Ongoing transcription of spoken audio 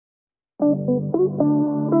I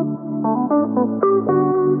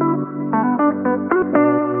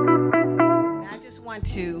just want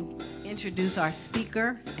to introduce our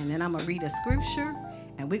speaker, and then I'm going to read a scripture,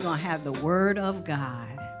 and we're going to have the Word of God.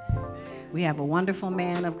 We have a wonderful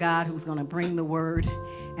man of God who's going to bring the Word,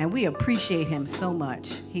 and we appreciate him so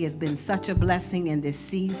much. He has been such a blessing in this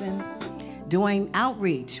season. Doing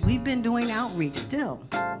outreach. We've been doing outreach still.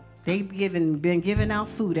 They've been giving out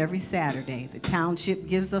food every Saturday. The township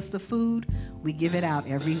gives us the food. We give it out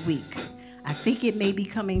every week. I think it may be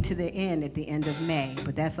coming to the end at the end of May,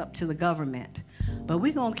 but that's up to the government. But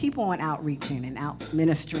we're going to keep on outreaching and out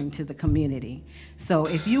ministering to the community. So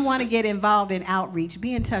if you want to get involved in outreach,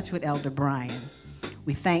 be in touch with Elder Brian.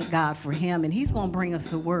 We thank God for him, and he's going to bring us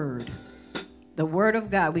the Word. The Word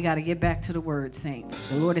of God. We got to get back to the Word, saints.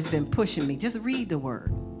 The Lord has been pushing me. Just read the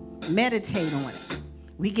Word. Meditate on it.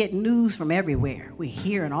 We get news from everywhere. We're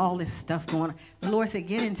hearing all this stuff going on. The Lord said,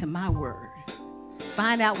 get into my Word.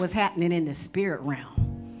 Find out what's happening in the spirit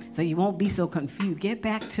realm so you won't be so confused. Get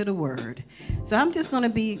back to the Word. So I'm just going to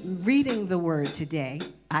be reading the Word today,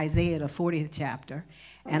 Isaiah, the 40th chapter,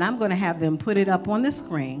 and I'm going to have them put it up on the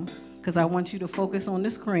screen because I want you to focus on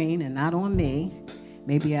the screen and not on me.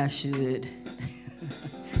 Maybe I should.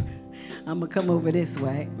 I'm going to come over this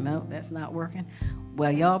way. No, that's not working.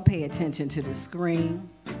 Well, y'all pay attention to the screen.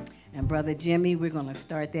 And Brother Jimmy, we're going to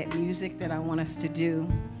start that music that I want us to do.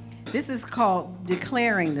 This is called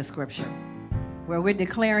Declaring the Scripture, where we're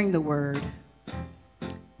declaring the Word.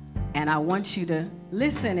 And I want you to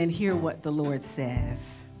listen and hear what the Lord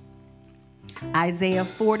says. Isaiah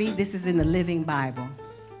 40, this is in the Living Bible.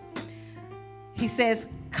 He says,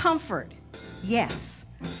 comfort, yes,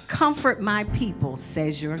 comfort my people,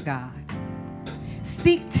 says your God.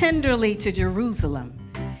 Speak tenderly to Jerusalem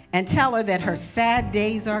and tell her that her sad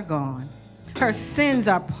days are gone. Her sins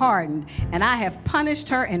are pardoned, and I have punished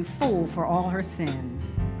her in full for all her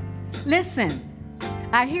sins. Listen,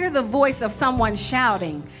 I hear the voice of someone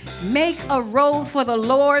shouting, make a road for the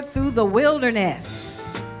Lord through the wilderness.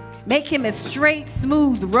 Make him a straight,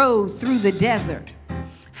 smooth road through the desert.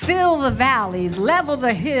 Fill the valleys, level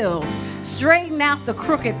the hills, straighten out the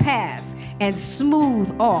crooked paths, and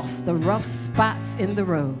smooth off the rough spots in the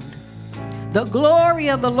road. The glory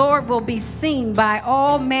of the Lord will be seen by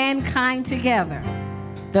all mankind together.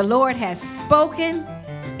 The Lord has spoken,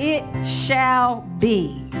 it shall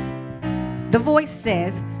be. The voice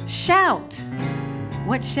says, shout.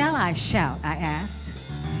 What shall I shout? I asked.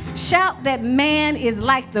 Shout that man is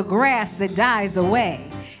like the grass that dies away,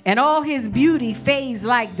 and all his beauty fades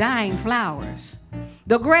like dying flowers.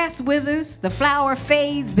 The grass withers, the flower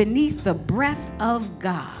fades beneath the breath of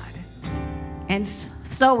God. And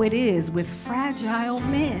so it is with fragile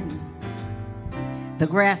men. The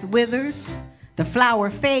grass withers, the flower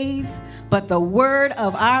fades, but the word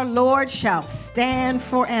of our Lord shall stand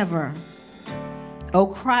forever. O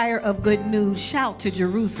crier of good news, shout to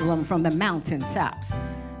Jerusalem from the mountaintops.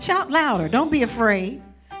 Shout louder, don't be afraid.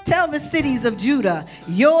 Tell the cities of Judah,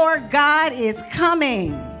 your God is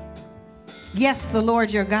coming. Yes, the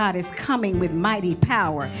Lord your God is coming with mighty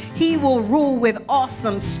power. He will rule with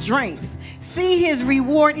awesome strength. See, his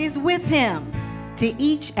reward is with him, to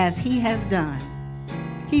each as he has done.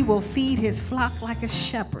 He will feed his flock like a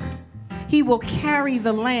shepherd. He will carry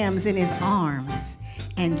the lambs in his arms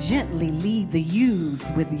and gently lead the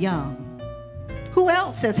ewes with young. Who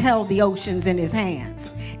else has held the oceans in his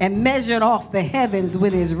hands and measured off the heavens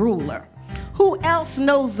with his ruler? Who else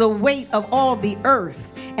knows the weight of all the earth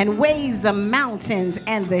and weighs the mountains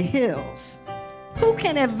and the hills? Who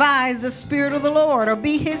can advise the Spirit of the Lord or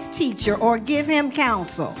be his teacher or give him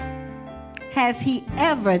counsel? Has he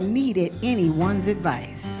ever needed anyone's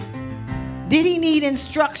advice? Did he need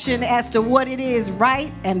instruction as to what it is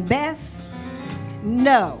right and best?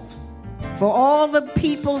 No, for all the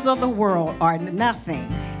peoples of the world are nothing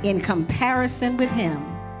in comparison with him.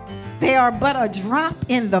 They are but a drop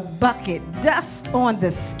in the bucket, dust on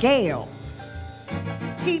the scales.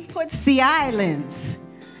 He puts the islands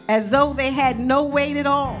as though they had no weight at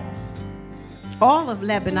all. All of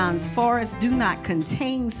Lebanon's forests do not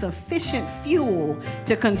contain sufficient fuel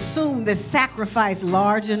to consume the sacrifice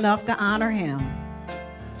large enough to honor him,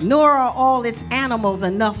 nor are all its animals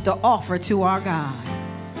enough to offer to our God.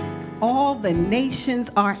 All the nations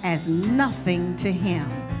are as nothing to him.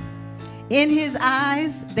 In his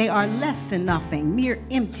eyes, they are less than nothing, mere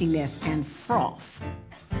emptiness and froth.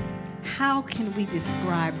 How can we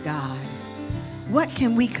describe God? What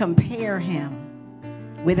can we compare him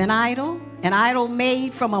with? An idol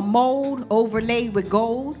made from a mold overlaid with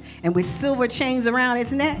gold and with silver chains around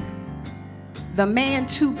its neck? The man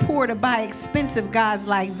too poor to buy expensive gods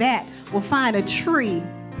like that will find a tree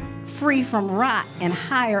free from rot and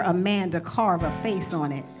hire a man to carve a face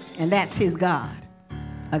on it. And that's his God,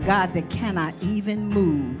 a God that cannot even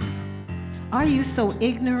move. Are you so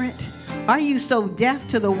ignorant? Are you so deaf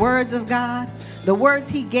to the words of God, the words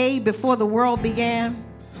he gave before the world began?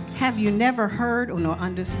 Have you never heard or nor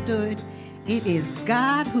understood? It is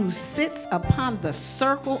God who sits upon the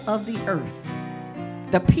circle of the earth.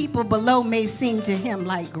 The people below may seem to him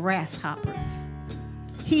like grasshoppers.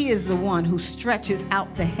 He is the one who stretches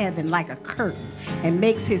out the heaven like a curtain and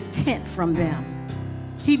makes his tent from them.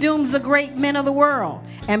 He dooms the great men of the world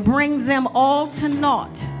and brings them all to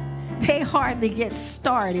naught. They hardly get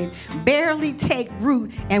started, barely take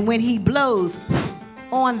root, and when he blows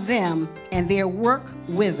on them, and their work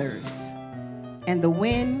withers, and the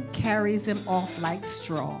wind carries them off like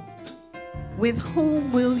straw. With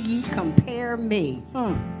whom will ye compare me?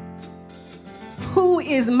 Who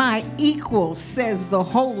is my equal, says the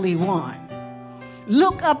Holy One.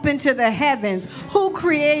 Look up into the heavens. Who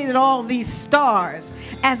created all these stars?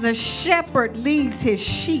 As a shepherd leads his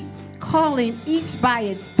sheep, calling each by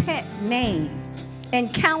its pet name,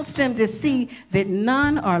 and counts them to see that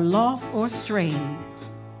none are lost or strayed.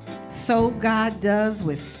 So God does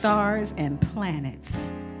with stars and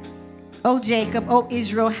planets. O Jacob, O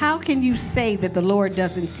Israel, how can you say that the Lord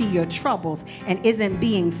doesn't see your troubles and isn't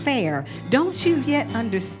being fair? Don't you yet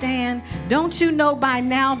understand? Don't you know by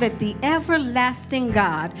now that the everlasting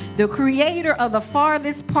God, the creator of the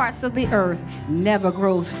farthest parts of the earth, never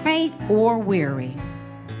grows faint or weary?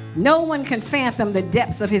 No one can fathom the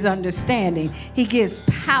depths of his understanding. He gives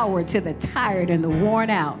power to the tired and the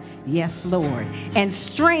worn out. Yes, Lord. And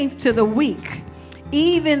strength to the weak.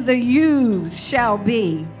 Even the youths shall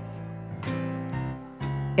be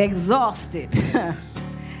exhausted.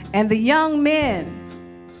 And the young men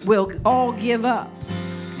will all give up.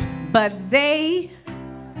 But they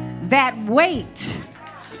that wait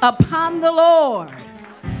upon the Lord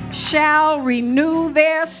shall renew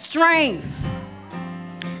their strength.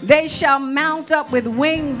 They shall mount up with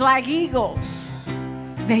wings like eagles.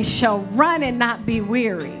 They shall run and not be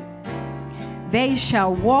weary. They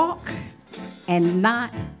shall walk and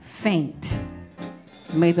not faint.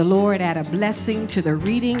 May the Lord add a blessing to the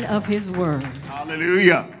reading of his word.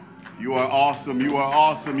 Hallelujah. You are awesome. You are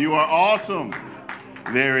awesome. You are awesome.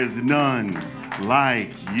 There is none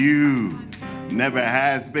like you. Never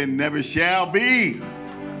has been, never shall be.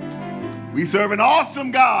 We serve an awesome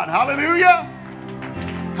God. Hallelujah.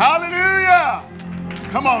 Hallelujah.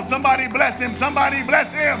 Come on, somebody bless him. Somebody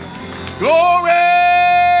bless him. Glory.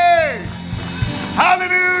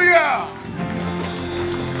 Hallelujah.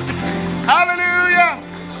 Hallelujah.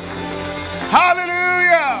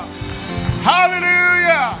 Hallelujah.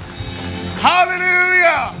 Hallelujah.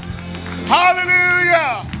 Hallelujah.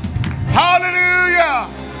 Hallelujah. Hallelujah.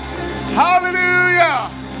 Hallelujah. Hallelujah.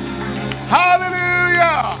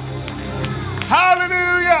 Hallelujah.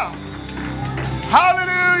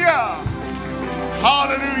 Hallelujah.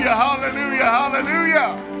 Hallelujah. Hallelujah. Hallelujah.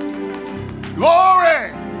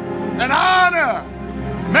 Glory and honor,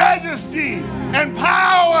 majesty and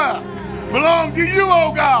power belong to you,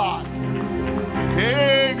 O God.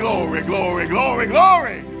 Hey, glory, glory, glory,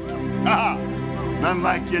 glory. None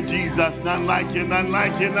like you, Jesus. None like you, none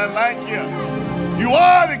like you, none like you. You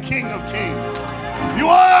are the King of Kings. You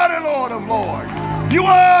are the Lord of Lords. You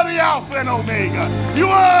are the Alpha and Omega. You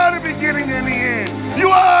are the beginning and the end. You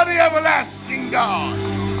are the everlasting God.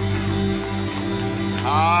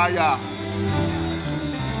 Yeah.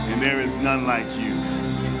 And there is none like you.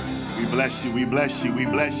 We bless you, we bless you, we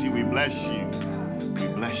bless you, we bless you. We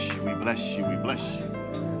bless you, we bless you, we bless you.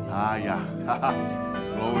 Yeah.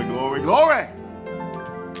 Glory, glory, glory.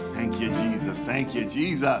 Thank you, Jesus. Thank you,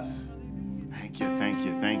 Jesus. Thank you, thank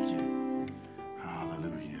you, thank you.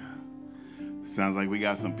 Hallelujah. Sounds like we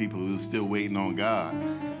got some people who's still waiting on God.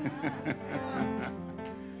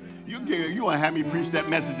 You want to have me preach that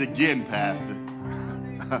message again, Pastor?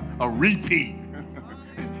 A repeat.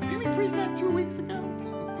 Didn't we preach that 2 weeks ago?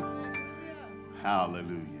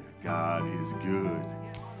 Hallelujah. God is good,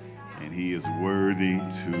 and he is worthy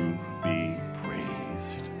to be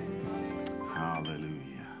praised.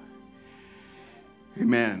 Hallelujah.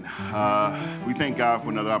 Amen. We thank God for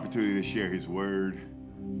another opportunity to share his word.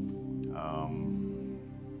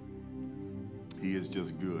 He is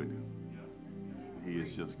just good. He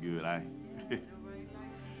is just good. I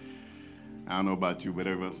don't know about you, but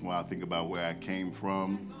every once in a while I think about where I came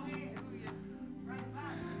from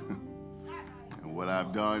and what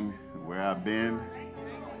I've done and where I've been.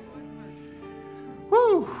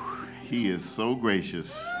 Woo! He is so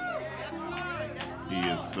gracious. He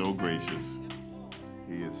is so gracious.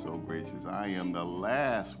 He is so gracious. I am the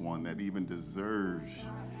last one that even deserves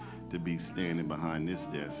to be standing behind this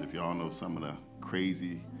desk. If y'all know some of the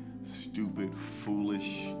crazy, stupid,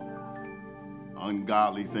 foolish,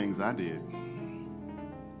 ungodly things I did.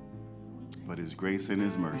 But his grace and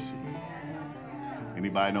his mercy.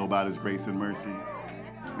 Anybody know about his grace and mercy?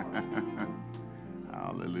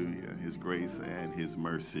 Hallelujah. His grace and his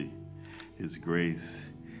mercy. His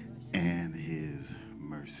grace and his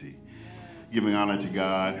mercy. Giving honor to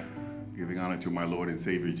God. Giving honor to my Lord and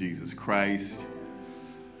Savior Jesus Christ.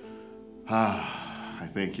 I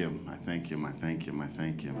thank him. I thank him. I thank him. I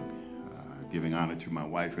thank him. Giving honor to my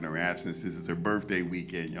wife in her absence. This is her birthday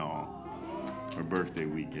weekend, y'all. Her birthday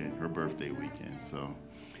weekend. So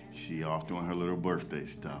she off doing her little birthday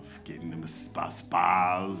stuff, getting them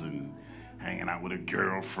spas and hanging out with her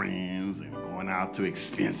girlfriends and going out to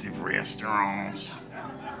expensive restaurants.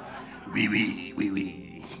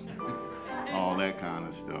 Oui. All that kind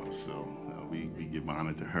of stuff. So we give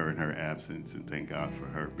honor to her in her absence and thank God for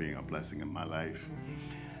her being a blessing in my life.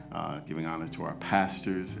 Giving honor to our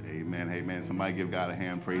pastors. Amen. Amen. Somebody give God a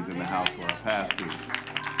hand praise in the house for our pastors.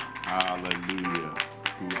 Hallelujah.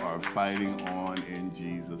 Who are fighting on in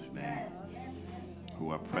Jesus' name.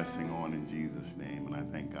 Who are pressing on in Jesus' name. And I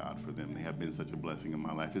thank God for them. They have been such a blessing in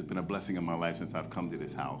my life. It's been a blessing in my life since I've come to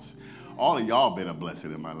this house. All of y'all been a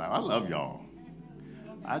blessing in my life. I love y'all.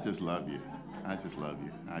 I just love you. I just love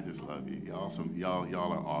you. I just love you. Y'all awesome.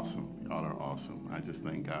 Y'all are awesome. Y'all are awesome. I just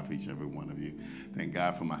thank God for each and every one of you. Thank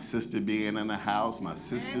God for my sister being in the house, my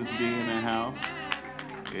sisters being in the house.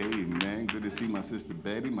 Amen. Good to see my sister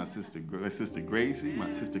Betty, my sister Gracie, my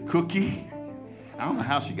sister Cookie. I don't know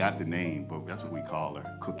how she got the name, but that's what we call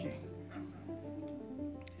her, Cookie.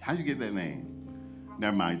 How'd you get that name?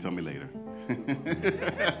 Never mind, tell me later.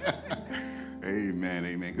 Amen,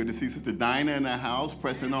 amen. Good to see Sister Dinah in the house,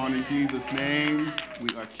 pressing on in Jesus' name.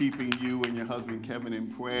 We are keeping you and your husband Kevin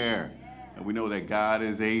in prayer. And we know that God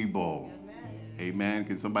is able. Amen.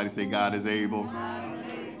 Can somebody say God is able?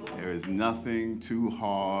 There is nothing too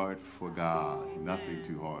hard for God. Nothing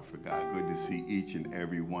too hard for God. Good to see each and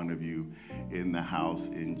every one of you in the house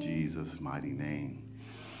in Jesus' mighty name.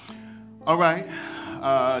 All right.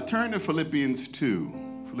 Turn to Philippians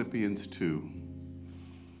 2. Philippians 2.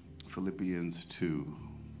 Philippians 2.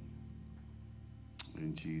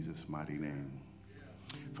 In Jesus' mighty name.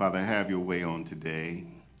 Father, have your way on today.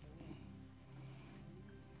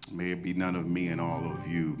 May it be none of me and all of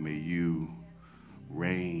you. May you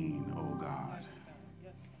reign, oh God.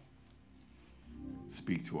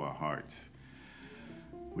 Speak to our hearts.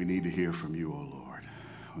 We need to hear from you, oh Lord.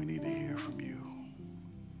 We need to hear from you.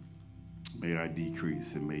 May I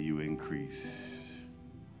decrease and may you increase.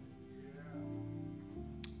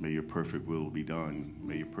 May your perfect will be done.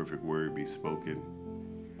 May your perfect word be spoken.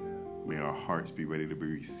 May our hearts be ready to be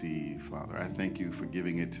received, Father. I thank you for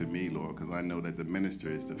giving it to me, Lord, because I know that the minister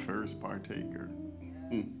is the first partaker.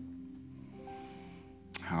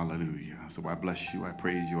 Hallelujah. So I bless you, I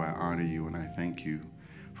praise you, I honor you, and I thank you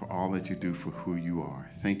for all that you do for who you are.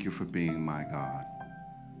 Thank you for being my God.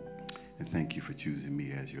 And thank you for choosing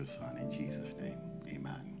me as your son. In Jesus' name,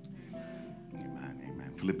 amen. Amen,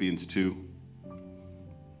 amen. Philippians 2.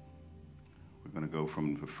 We're going to go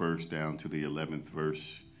from the first down to the 11th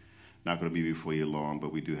verse. Not going to be before you long,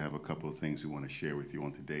 but we do have a couple of things we want to share with you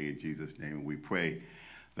on today in Jesus' name. And we pray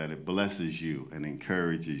that it blesses you and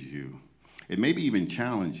encourages you. It maybe even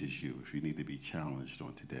challenges you if you need to be challenged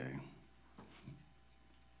on today.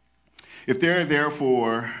 If there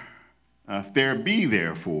be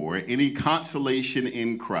therefore any consolation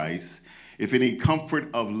in Christ, if any comfort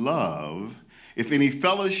of love, if any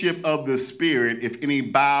fellowship of the Spirit, if any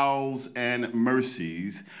bowels and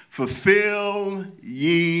mercies, fulfill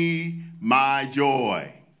ye my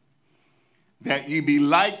joy, that ye be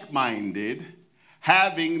like-minded,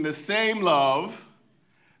 having the same love,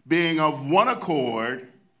 being of one accord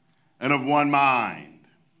and of one mind.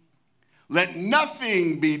 Let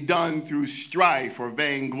nothing be done through strife or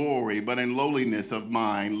vainglory, but in lowliness of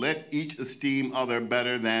mind, let each esteem other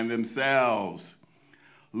better than themselves.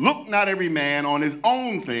 Look not every man on his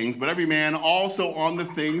own things, but every man also on the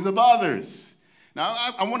things of others. Now,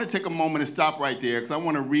 I want to take a moment and stop right there because I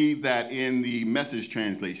want to read that in the Message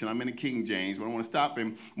translation. I'm in the King James, but I want to stop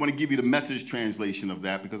and I want to give you the Message translation of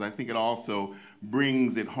that because I think it also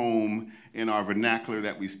brings it home in our vernacular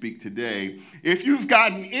that we speak today. If you've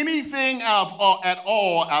gotten anything at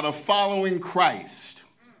all out of following Christ,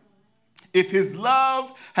 if his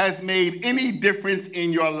love has made any difference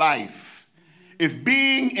in your life, if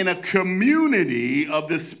being in a community of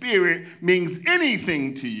the Spirit means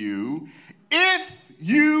anything to you, if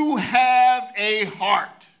you have a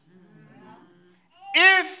heart,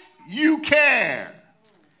 if you care,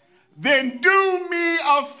 then do me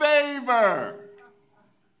a favor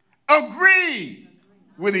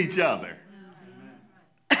with each other.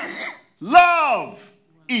 Love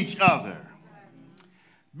each other.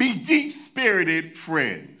 Be deep-spirited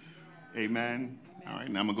friends. Amen. All right,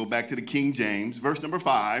 now I'm going to go back to the King James. Verse number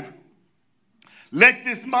 5. Let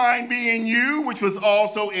this mind be in you, which was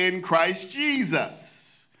also in Christ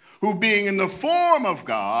Jesus, who being in the form of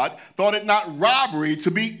God, thought it not robbery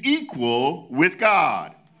to be equal with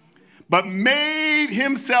God, but made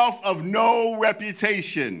himself of no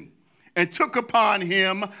reputation, and took upon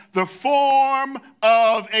him the form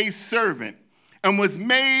of a servant, and was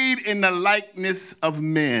made in the likeness of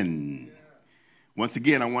men. Once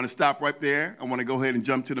again, I want to stop right there. I want to go ahead and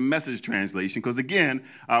jump to the Message translation, because again,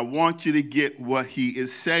 I want you to get what he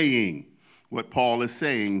is saying, what Paul is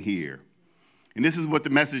saying here. And this is what the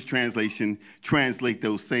Message translation translate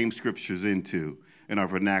those same scriptures into in our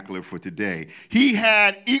vernacular for today. He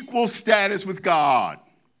had equal status with God,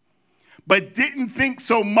 but didn't think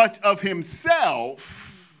so much of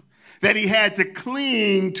himself that he had to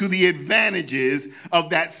cling to the advantages of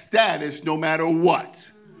that status no matter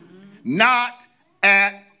what. Not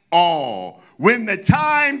at all. When the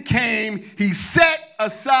time came, he set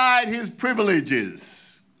aside his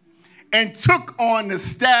privileges and took on the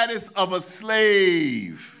status of a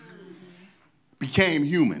slave, became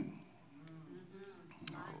human.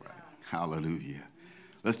 All right. Hallelujah.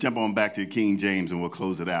 Let's jump on back to King James and we'll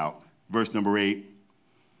close it out. Verse number 8.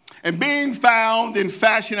 And being found in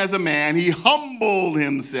fashion as a man, he humbled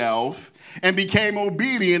himself and became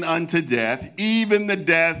obedient unto death, even the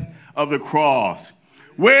death of the cross.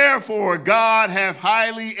 Wherefore God hath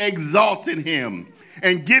highly exalted him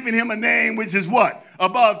and given him a name which is what?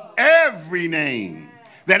 Above every name.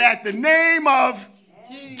 That at the name of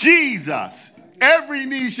Jesus, every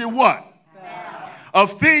knee should what?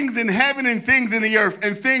 Of things in heaven and things in the earth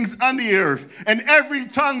and things under the earth. And every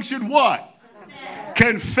tongue should what?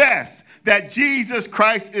 Confess that Jesus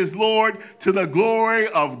Christ is Lord, to the glory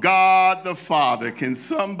of God the Father. Can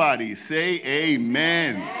somebody say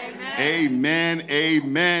amen? Amen,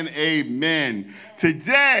 amen, amen.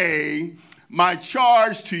 Today, my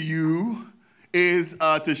charge to you is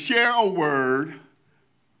to share a word,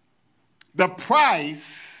 the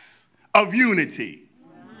price of unity.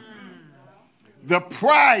 The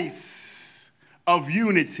price of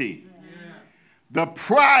unity. The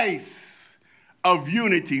price of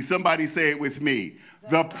unity. Somebody say it with me.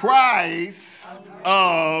 The price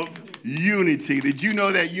of unity. Did you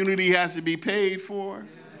know that unity has to be paid for?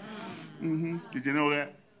 Did you know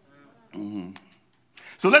that?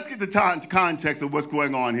 So let's get the context of what's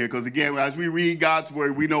going on here, because again, as we read God's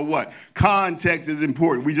word, we know what? Context is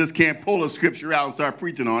important. We just can't pull a scripture out and start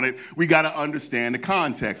preaching on it. We got to understand the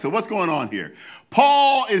context. So what's going on here?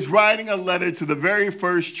 Paul is writing a letter to the very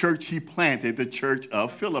first church he planted, the church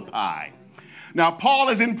of Philippi. Now, Paul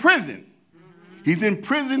is in prison. He's in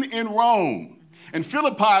prison in Rome. And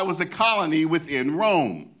Philippi was a colony within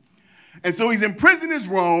Rome. And so he's in prison in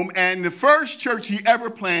Rome, and the first church he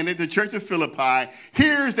ever planted, the church of Philippi,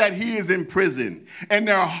 hears that he is in prison, and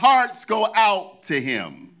their hearts go out to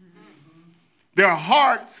him. Their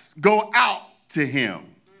hearts go out to him.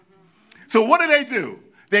 So what do?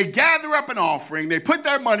 They gather up an offering, they put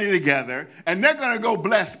their money together, and they're going to go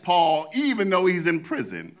bless Paul even though he's in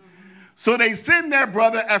prison. So they send their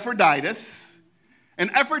brother Epaphroditus,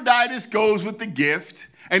 and Epaphroditus goes with the gift.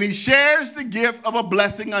 And he shares the gift of a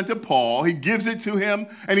blessing unto Paul. He gives it to him,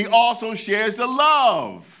 and he also shares the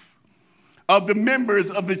love of the members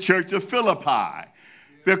of the church of Philippi.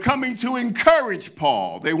 They're coming to encourage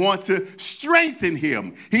Paul. They want to strengthen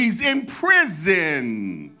him. He's in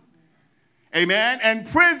prison. Amen? And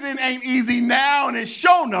prison ain't easy now, and it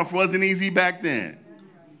sure enough wasn't easy back then.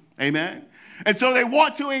 Amen? And so they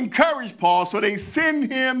want to encourage Paul, so they send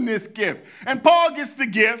him this gift. And Paul gets the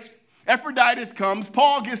gift. Epaphroditus comes,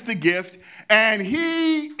 Paul gets the gift, and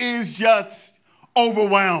he is just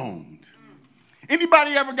overwhelmed.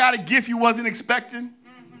 Anybody ever got a gift you wasn't expecting?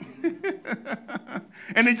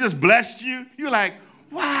 And it just blessed you? You're like,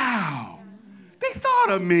 wow, they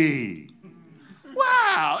thought of me.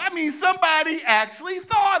 Wow, I mean, somebody actually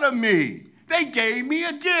thought of me. They gave me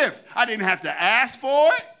a gift. I didn't have to ask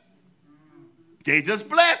for it. They just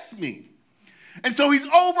blessed me. And so he's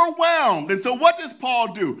overwhelmed. And so what does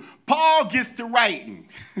Paul do? Paul gets to writing.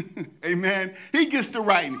 Amen. He gets to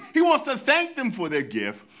writing. He wants to thank them for their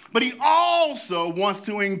gift, but he also wants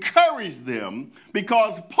to encourage them,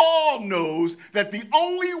 because Paul knows that the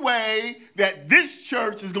only way that this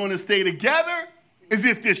church is going to stay together is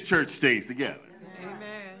if this church stays together.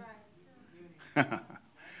 Amen.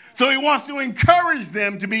 So he wants to encourage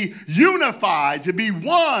them to be unified, to be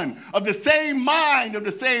one, of the same mind, of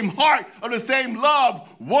the same heart, of the same love,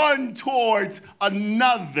 one towards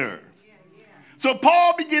another. So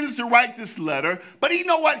Paul begins to write this letter, but you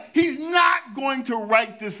know what? He's not going to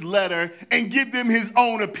write this letter and give them his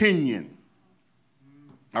own opinion.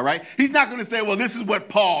 All right? He's not going to say, well, this is what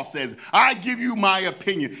Paul says. I give you my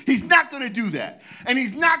opinion. He's not going to do that. And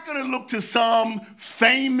he's not going to look to some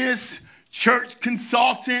famous church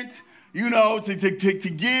consultant, to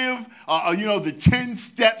give, the 10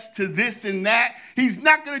 steps to this and that. He's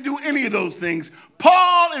not going to do any of those things.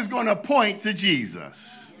 Paul is going to point to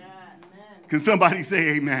Jesus. Yeah, can somebody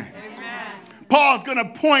say amen? Amen. Paul's going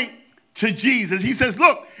to point to Jesus. He says,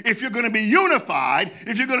 look, if you're going to be unified,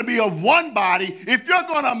 if you're going to be of one body, if you're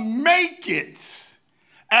going to make it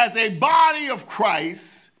as a body of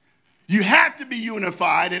Christ, you have to be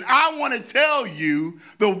unified, and I want to tell you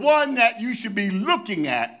the one that you should be looking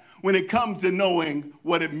at when it comes to knowing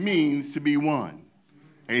what it means to be one.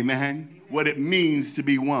 Amen? What it means to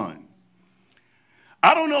be one.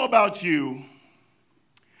 I don't know about you,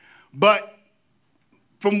 but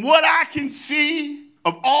from what I can see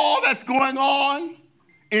of all that's going on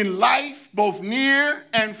in life, both near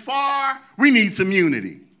and far, we need some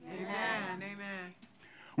unity. Amen. Amen.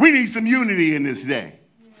 We need some unity in this day.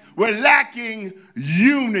 We're lacking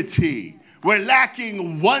unity. We're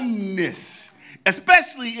lacking oneness,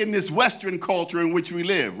 especially in this Western culture in which we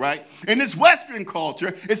live, right? In this Western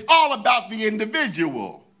culture, it's all about the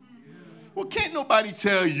individual. Well, can't nobody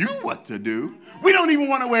tell you what to do. We don't even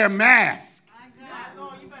want to wear masks.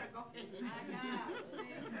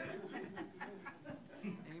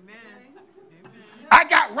 I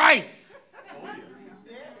got rights.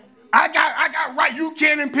 I got rights. You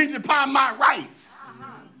can't impinge upon my rights.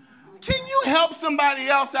 Can you help somebody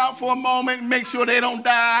else out for a moment and make sure they don't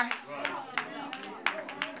die?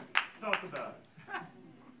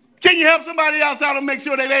 Can you help somebody else out and make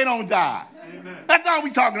sure that they don't die? Amen. That's all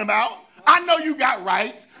we're talking about. I know you got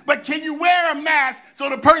rights, but can you wear a mask so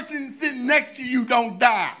the person sitting next to you don't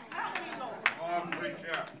die?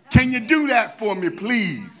 Can you do that for me,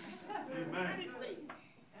 please? Amen.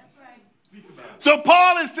 So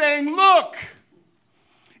Paul is saying, look,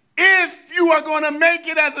 if you are going to make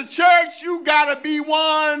it as a church, you got to be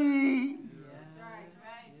one.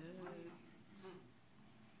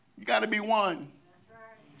 You got to be one.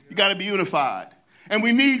 You got to be unified. And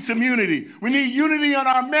we need some unity. We need unity on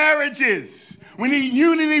our marriages. We need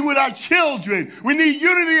unity with our children. We need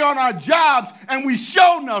unity on our jobs. And we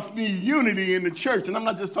sure enough need unity in the church. And I'm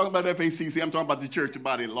not just talking about FACC. I'm talking about the church, the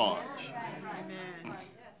body at large.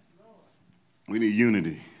 We need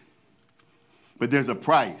unity. But there's a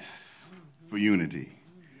price for unity.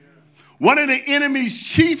 One of the enemy's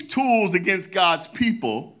chief tools against God's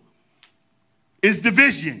people is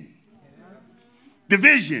division.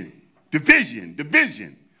 Division.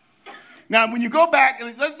 Now, when you go back,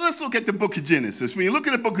 let's look at the book of Genesis. When you look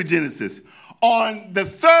at the book of Genesis, on the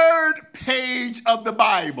 3rd page of the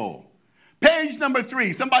Bible, page number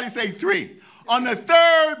 3, somebody say 3. On the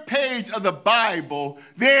 3rd page of the Bible,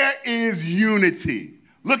 there is unity.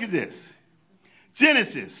 Look at this.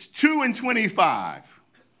 Genesis 2:25,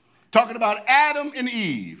 talking about Adam and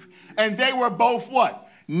Eve. And they were both what?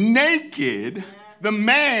 Naked, the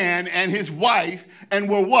man and his wife, and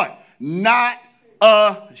were what? Not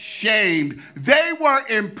ashamed. They were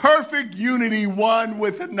in perfect unity one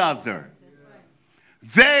with another.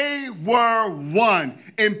 They were one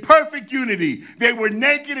in perfect unity. They were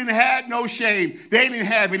naked and had no shame. They didn't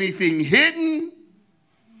have anything hidden.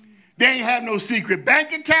 They didn't have no secret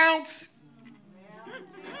bank accounts.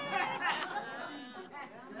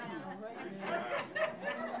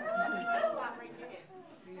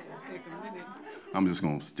 I'm just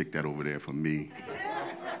going to stick that over there for me.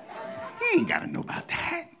 He ain't got to know about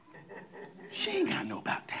that. She ain't got to know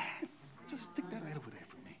about that. Just stick that right over there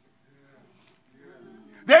for me.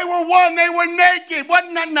 They were one. They were naked.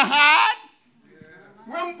 Wasn't nothing to hide.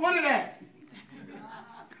 Where am I put it at?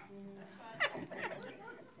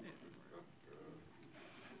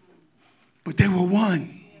 But they were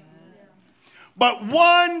one. But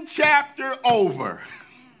one chapter over.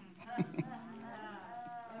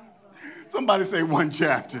 Somebody say one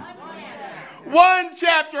chapter. One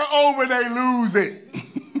chapter over, they lose it.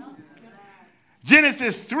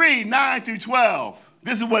 Genesis 3:9-12.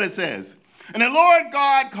 This is what it says. And the Lord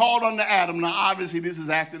God called unto Adam. Now, obviously, this is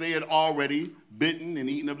after they had already bitten and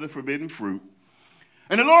eaten of the forbidden fruit.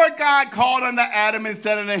 And the Lord God called unto Adam and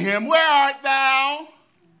said unto him, where art thou?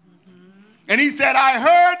 And he said, I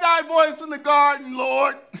heard thy voice in the garden,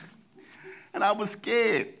 Lord, and I was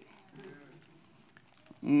scared.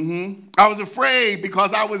 I was afraid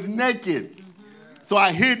because I was naked. So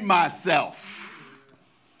I hid myself.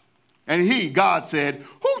 And God said,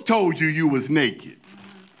 who told you you was naked?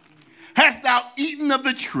 Hast thou eaten of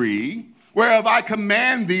the tree whereof I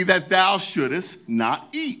command thee that thou shouldest not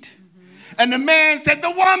eat? And the man said,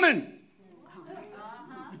 the woman.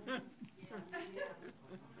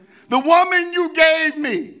 The woman you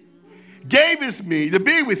gavest me to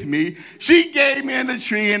be with me, she gave me in the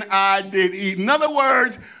tree and I did eat. In other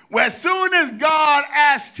words, as soon as God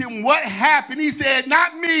asked him what happened, he said,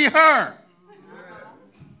 not me, her.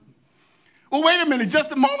 Well, wait a minute.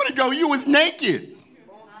 Just a moment ago, you was naked.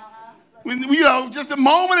 Just a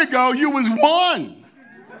moment ago, you was one.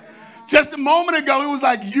 Just a moment ago, it was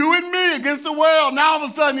like you and me against the world. Now, all of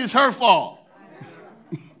a sudden, it's her fault.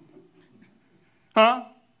 Huh?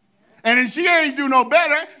 And then she ain't do no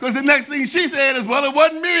better because the next thing she said is, well, it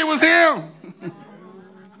wasn't me, it was him.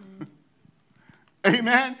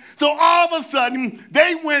 Amen. So all of a sudden,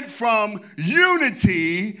 they went from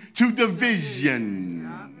unity to division.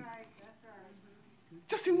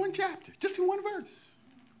 Just in one chapter, just in one verse,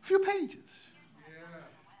 a few pages.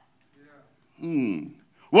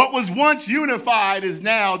 What was once unified is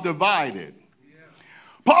now divided.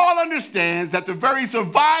 Paul understands that the very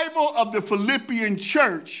survival of the Philippian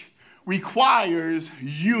church requires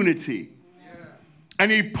unity.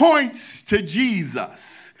 And he points to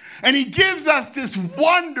Jesus. And he gives us this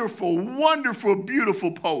wonderful, wonderful,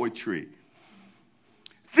 beautiful poetry.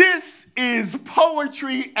 This is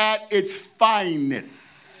poetry at its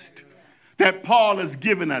finest that Paul has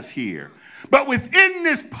given us here. But within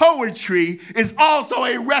this poetry is also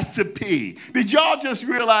a recipe. Did y'all just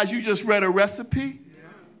realize you just read a recipe?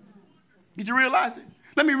 Did you realize it?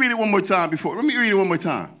 Let me read it one more time Let me read it one more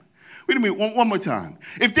time. Wait a minute, one more time.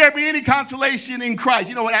 If there be any consolation in Christ,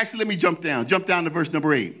 you know what? Actually, let me jump down to verse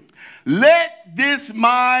number 8. Let this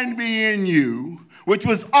mind be in you, which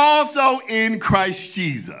was also in Christ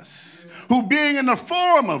Jesus, who being in the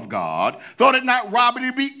form of God, thought it not robbery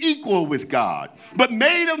to be equal with God, but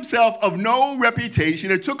made himself of no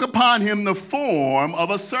reputation and took upon him the form of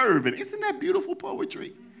a servant. Isn't that beautiful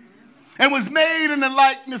poetry? And was made in the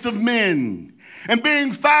likeness of men. And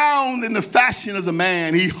being found in the fashion as a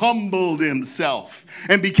man, he humbled himself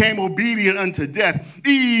and became obedient unto death,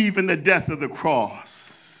 even the death of the cross.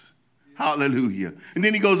 Hallelujah. And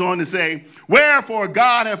then he goes on to say, wherefore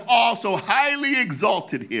God hath also highly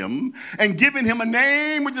exalted him and given him a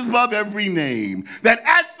name which is above every name, that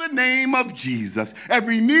at the name of Jesus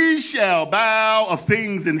every knee shall bow, of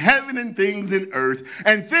things in heaven and things in earth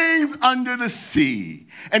and things under the sea,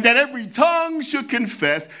 and that every tongue should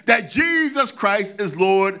confess that Jesus Christ is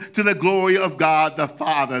Lord, to the glory of God the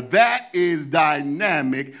Father. That is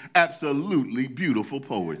dynamic, absolutely beautiful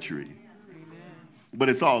poetry. But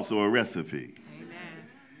it's also a recipe. Amen.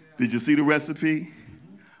 Did you see the recipe?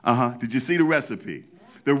 Did you see the recipe?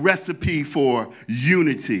 The recipe for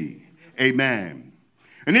unity. Amen.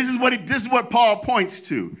 And this is what Paul points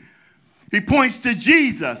to. He points to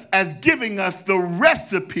Jesus as giving us the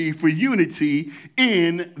recipe for unity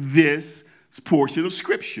in this portion of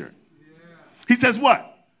Scripture. He says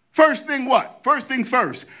what? First things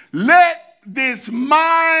first. Let this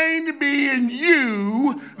mind be in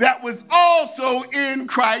you that was also in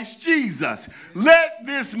Christ Jesus. Let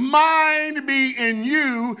this mind be in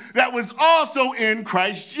you that was also in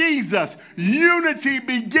Christ Jesus. Unity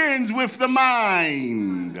begins with the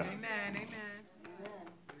mind. Amen.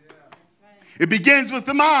 It begins with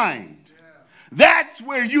the mind. That's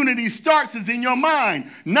where unity starts, is in your mind.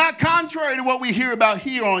 Not contrary to what we hear about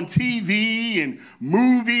here on TV and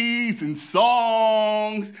movies and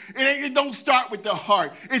songs. It don't start with the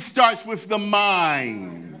heart. It starts with the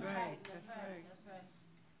mind. That's right.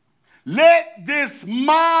 Let this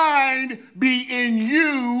mind be in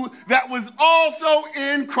you that was also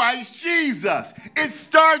in Christ Jesus. It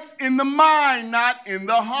starts in the mind, not in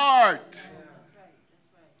the heart.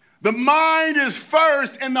 The mind is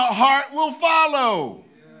first and the heart will follow.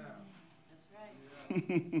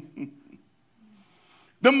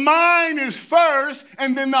 The mind is first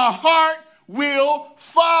and then the heart will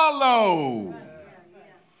follow.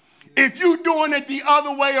 If you're doing it the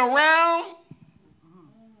other way around,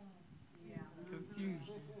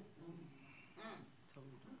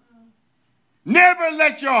 never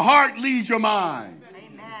let your heart lead your mind.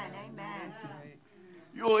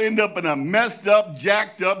 You'll end up in a messed up,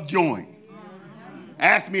 jacked up joint.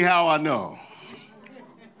 Ask me how I know.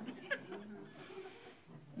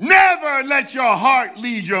 Never let your heart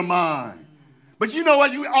lead your mind. But you know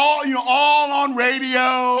what? You're all on radio,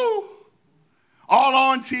 all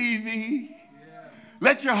on TV.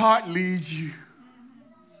 Let your heart lead you.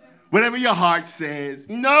 whatever your heart says.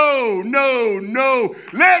 No, no, no.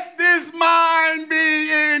 Let this mind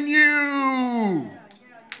be in you.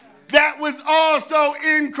 That was also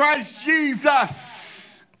in Christ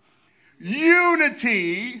Jesus.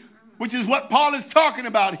 Unity, which is what Paul is talking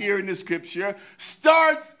about here in the scripture,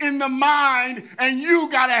 starts in the mind, and you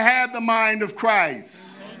got to have the mind of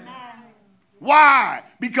Christ. Amen. Why?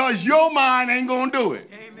 Because your mind ain't going to do it.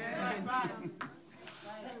 Amen.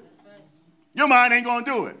 Your mind ain't going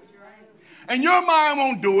to do it. And your mind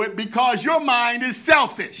won't do it because your mind is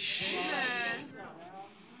selfish.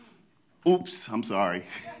 Oops, I'm sorry.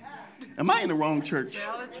 Am I in the wrong church?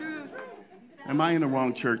 Am I in the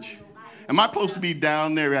wrong church? Am I supposed to be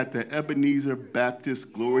down there at the Ebenezer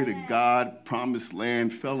Baptist Glory to God Promised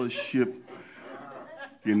Land Fellowship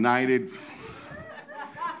United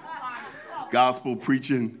Gospel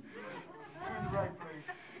preaching?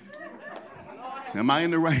 Am I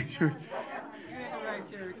in the right church?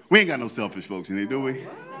 We ain't got no selfish folks in here, do we?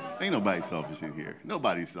 Ain't nobody selfish in here.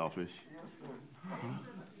 Nobody's selfish.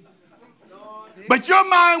 But your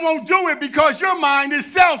mind won't do it because your mind is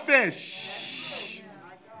selfish.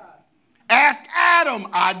 Ask Adam.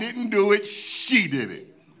 I didn't do it. She did it.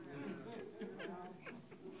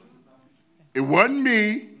 It wasn't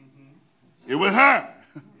me. It was her.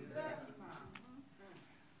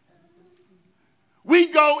 We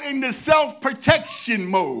go into self-protection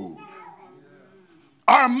mode.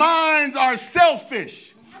 Our minds are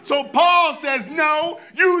selfish. So Paul says, no,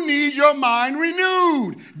 you need your mind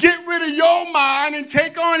renewed. Get rid of your mind and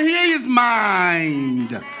take on his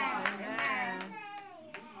mind.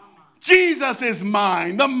 Jesus is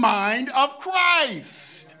mine, the mind of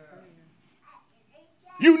Christ.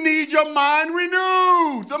 You need your mind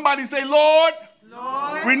renewed. Somebody say, Lord,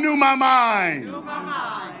 renew my mind. Renew my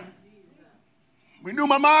mind. Renew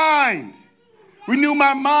my mind. Renew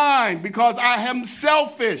my mind because I am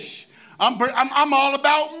selfish. I'm all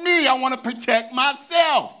about me. I want to protect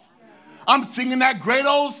myself. I'm singing that great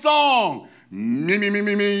old song. Me, me, me,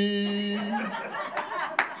 me, me.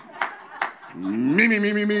 Me, me,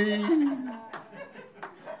 me, me, me.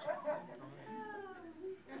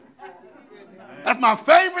 That's my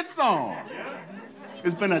favorite song.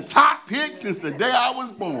 It's been a top hit since the day I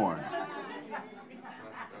was born.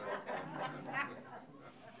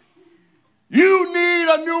 You need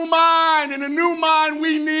a new mind, and the new mind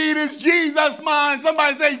we need is Jesus' mind.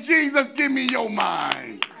 Somebody say, Jesus, give me your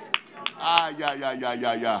mind.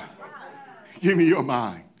 Yeah. Give me your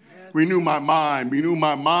mind. Renew my mind. Renew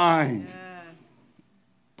my mind.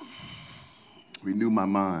 Renew my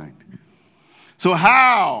mind. So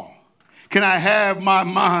how can I have my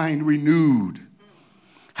mind renewed?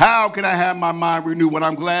 How can I have my mind renewed? Well,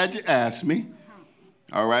 I'm glad you asked me.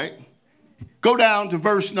 All right. Go down to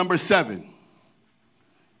verse number 7.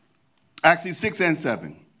 Actually, 6 and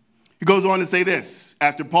 7. He goes on to say this.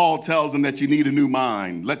 After Paul tells them that you need a new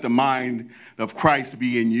mind, let the mind of Christ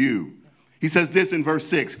be in you. He says this in verse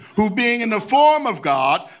 6. Who being in the form of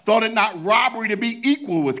God, thought it not robbery to be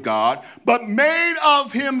equal with God, but made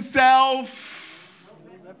of himself.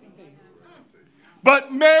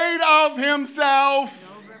 But made of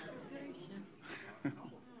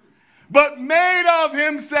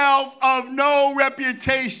himself of no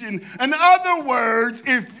reputation. In other words,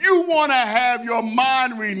 if you want to have your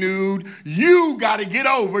mind renewed, you got to get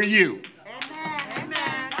over you.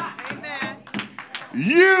 Amen. Amen.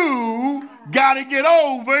 You got to get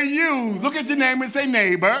over you. Look at your neighbor and say,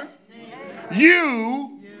 neighbor.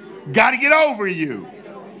 You got to get over you.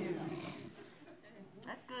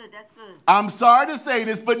 That's good. That's good. I'm sorry to say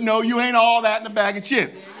this, but no, you ain't all that in a bag of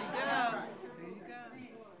chips.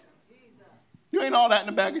 You ain't all that in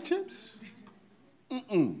a bag of chips.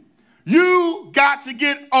 You got to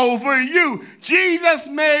get over you. Jesus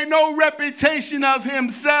made no reputation of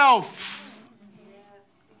himself.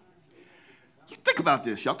 Think about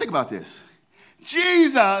this, y'all. Think about this.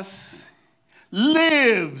 Jesus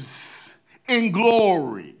lives in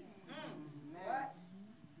glory.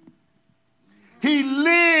 He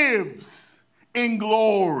lives in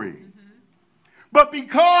glory. But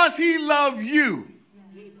because he loved you,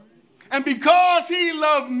 and because he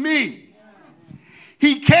loved me,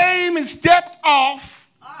 he came and stepped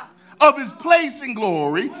off of his place in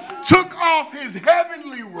glory, took off his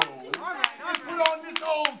heavenly robe, and put on this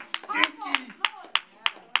old stinky,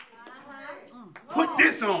 put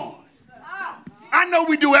this on. I know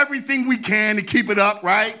we do everything we can to keep it up,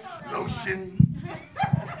 right? Lotion,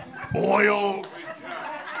 oils,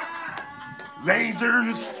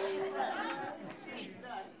 lasers,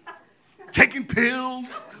 taking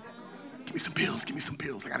pills. Give me some pills, give me some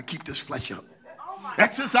pills. I got to keep this flesh up.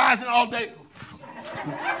 Exercising all day.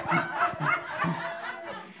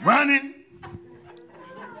 running.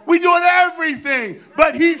 We doing everything.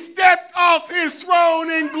 But he stepped off his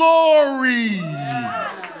throne in glory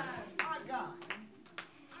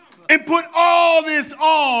and put all this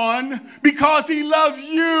on because he loves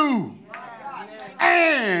you.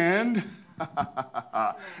 And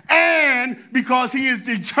because he is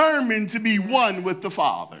determined to be one with the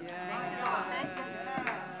Father.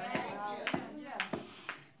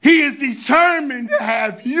 He is determined to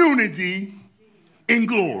have unity in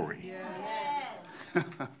glory.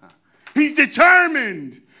 He's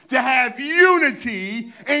determined to have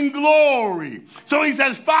unity in glory. So he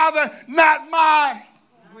says, Father, not my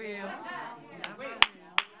will.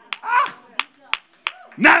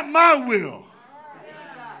 Not my will,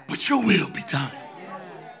 but your will be done.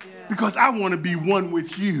 Because I want to be one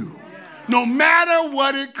with you, no matter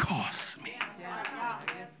what it costs me.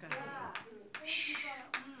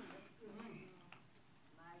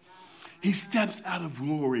 He steps out of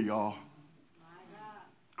glory, y'all.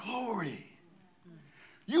 Glory.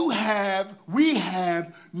 We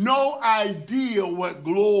have no idea what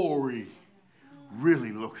glory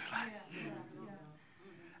really looks like.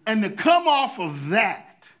 And to come off of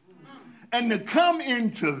that and to come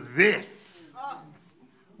into this,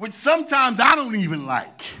 which sometimes I don't even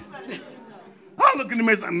like. I look in the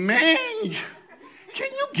mirror and say, man, can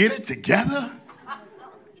you get it together?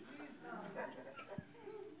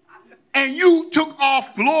 And you took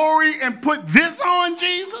off glory and put this on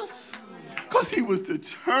Jesus? Because he was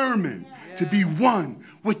determined to be one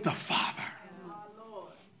with the Father.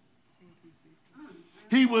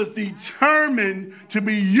 He was determined to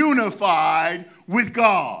be unified with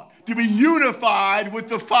God, to be unified with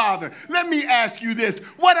the Father. Let me ask you this.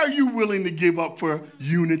 What are you willing to give up for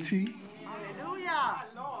unity? Hallelujah.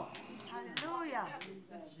 Hallelujah.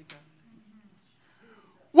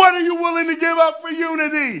 What are you willing to give up for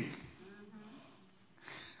unity?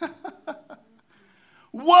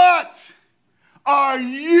 What are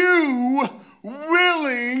you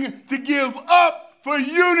willing to give up for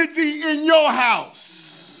unity in your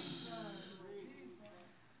house?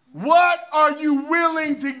 What are you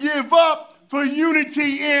willing to give up for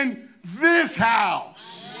unity in this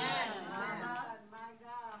house?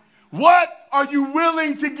 What are you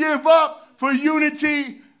willing to give up for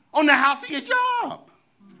unity on the house of your job?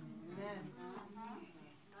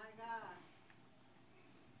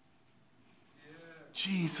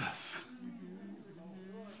 Jesus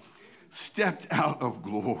stepped out of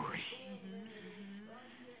glory,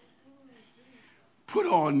 put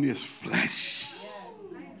on this flesh,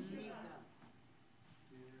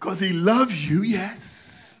 because he loves you,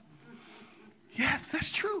 yes. Yes, that's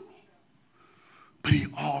true. But he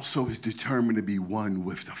also is determined to be one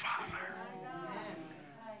with the Father.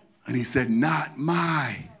 And he said, not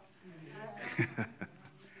my,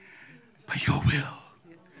 but your will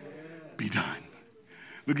be done.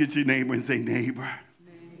 Look at your neighbor and say, neighbor,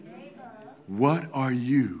 what are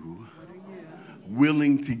you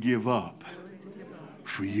willing to give up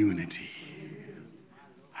for unity?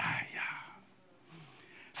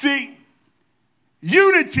 See,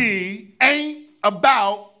 unity ain't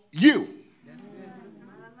about you.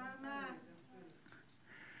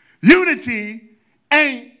 Unity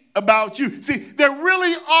ain't about you. See, there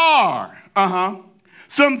really are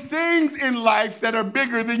some things in life that are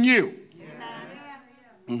bigger than you.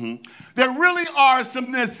 There really are some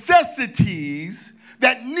necessities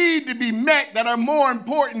that need to be met that are more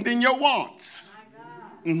important than your wants.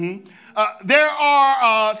 There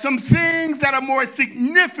are some things that are more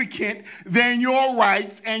significant than your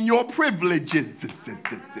rights and your privileges.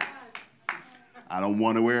 I don't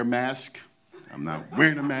want to wear a mask. I'm not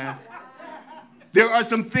wearing a mask. There are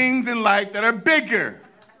some things in life that are bigger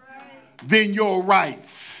than your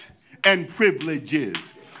rights and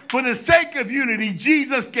privileges. For the sake of unity,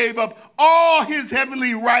 Jesus gave up all his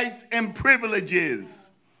heavenly rights and privileges.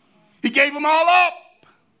 He gave them all up.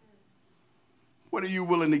 What are you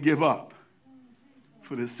willing to give up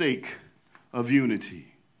for the sake of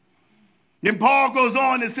unity? Then Paul goes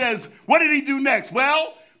on and says, what did he do next?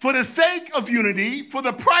 Well, for the sake of unity, for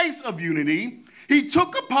the price of unity, he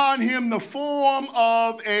took upon him the form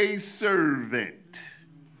of a servant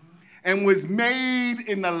and was made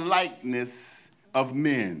in the likeness of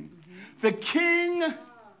men. The king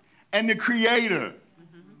and the creator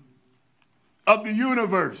of the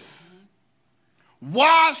universe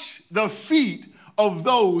wash the feet of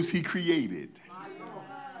those he created.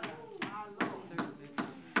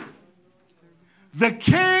 The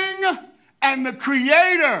king and the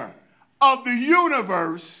creator of the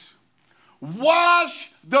universe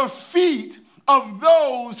wash the feet of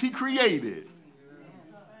those he created.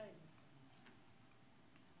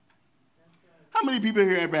 How many people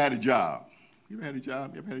here ever had a job? You ever had a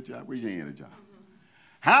job? You ever had a job? Raise your hand, a job.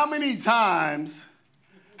 How many times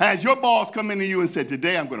has your boss come into you and said,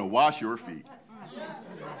 today I'm going to wash your feet?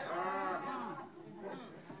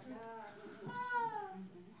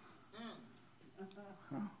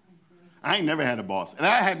 I ain't never had a boss. And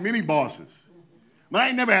I had many bosses. But I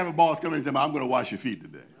ain't never had a boss come in and say, I'm going to wash your feet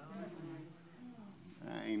today.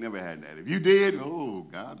 I ain't never had that. If you did, oh,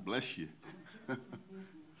 God bless you.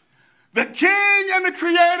 The king and the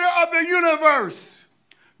creator of the universe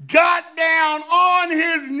got down on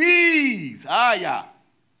his knees. Yeah.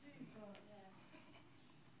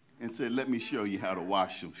 And said, let me show you how to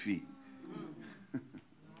wash some feet.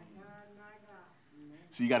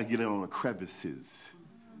 So you got to get it on the crevices.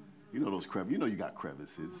 You know those crevices. You know you got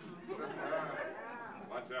crevices.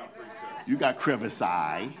 Watch out, preacher. You got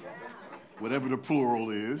crevici, whatever the plural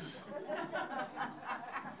is.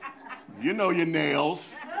 You know your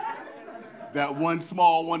nails. That one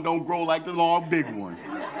small one don't grow like the long big one.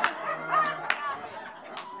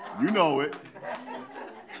 You know it.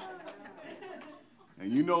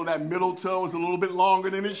 And you know that middle toe is a little bit longer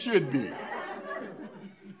than it should be.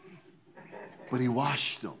 But he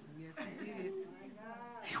washed them.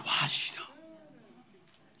 He washed them.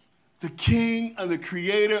 The king and the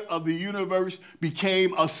creator of the universe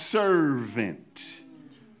became a servant.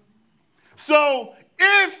 So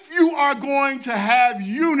if you are going to have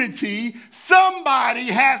unity, somebody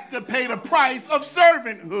has to pay the price of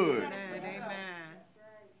servanthood.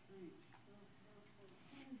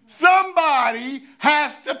 Somebody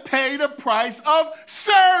has to pay the price of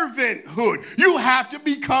servanthood. You have to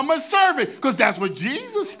become a servant because that's what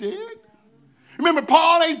Jesus did. Remember,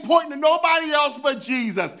 Paul ain't pointing to nobody else but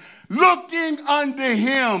Jesus, looking unto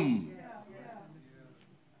him.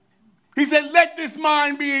 He said, let this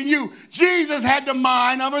mind be in you. Jesus had the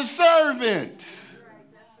mind of a servant.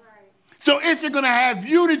 So if you're going to have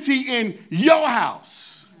unity in your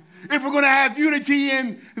house, if we're going to have unity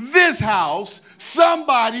in this house,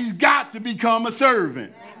 somebody's got to become a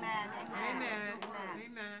servant. Amen.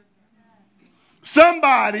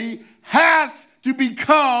 Somebody has to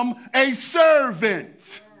become a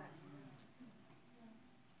servant.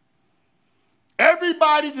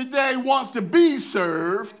 Everybody today wants to be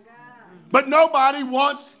served, but nobody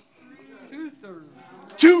wants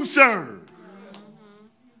to serve.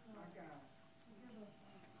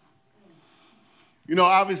 You know,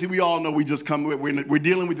 obviously we all know we're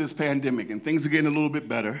dealing with this pandemic and things are getting a little bit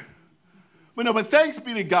better. But thanks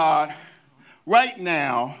be to God, right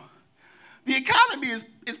now, the economy is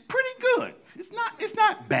pretty good. It's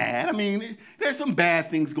not bad. I mean, there's some bad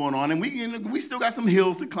things going on, and we still got some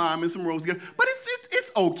hills to climb and some roads to get. But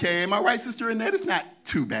it's okay. Am I right, Sister Annette? It's not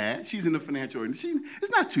too bad. She's in the financial industry.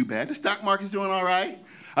 It's not too bad. The stock market's doing all right.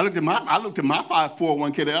 I looked at my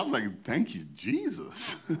 401k. I was like, thank you,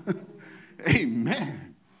 Jesus.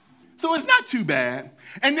 Amen. So it's not too bad.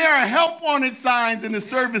 And there are help wanted signs in the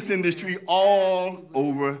service industry all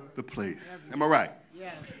over the place. Am I right?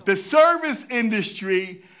 Yeah. The service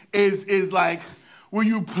industry is like, will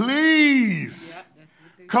you please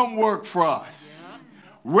come work for us?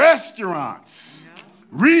 Restaurants,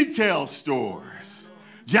 retail stores,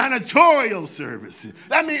 janitorial services.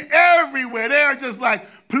 I mean, everywhere. They're just like,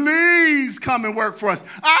 please come and work for us.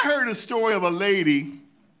 I heard a story of a lady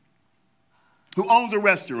who owns a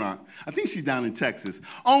restaurant. I think she's down in Texas.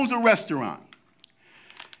 Owns a restaurant.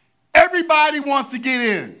 Everybody wants to get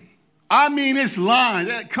in. I mean, it's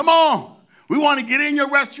lines. Come on. We want to get in your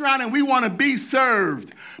restaurant and we want to be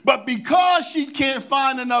served. But because she can't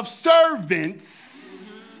find enough servants,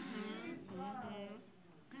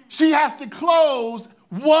 she has to close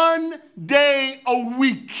 1 day a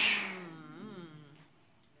week.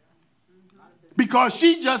 Because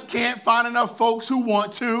she just can't find enough folks who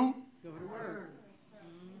want to.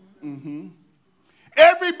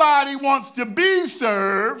 Everybody wants to be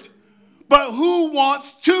served, but who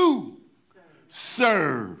wants to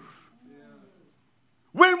serve?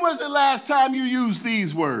 When was the last time you used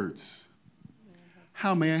these words?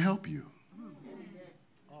 How may I help you?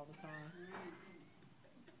 All the time.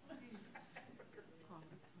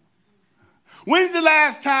 When's the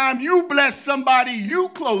last time you blessed somebody you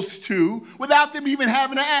close to without them even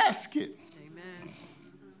having to ask it? Amen.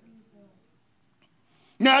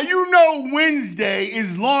 Now, you know Wednesday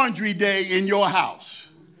is laundry day in your house.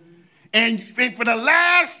 And for the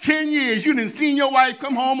last 10 years, you done seen your wife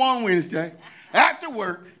come home on Wednesday after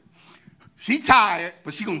work. She tired,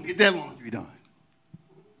 but she going to get that laundry done.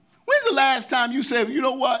 When's the last time you said, you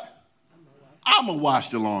know what? I'm going to wash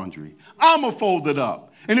the laundry. I'm going to fold it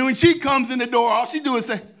up. And then when she comes in the door, all she do is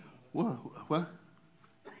say, what?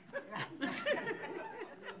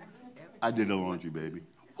 I did the laundry, baby.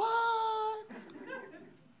 What?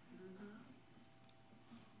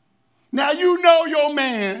 Now you know your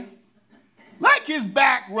man, like his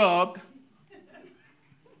back rubbed,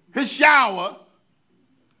 his shower,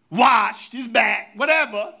 washed, his back,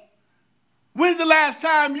 whatever. When's the last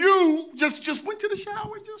time you just went to the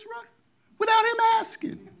shower and just run without him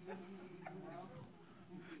asking?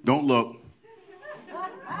 Don't look.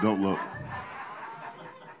 Don't look.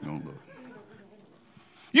 Don't look.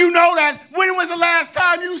 You know that. When was the last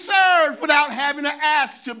time you served without having to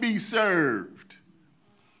ask to be served?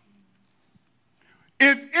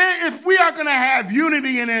 If we are going to have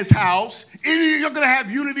unity in this house, if you're going to have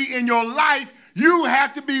unity in your life, you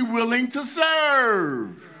have to be willing to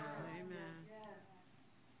serve.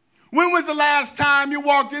 When was the last time you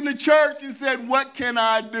walked into church and said, what can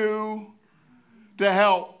I do to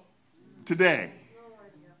help today?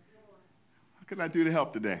 What can I do to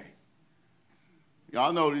help today?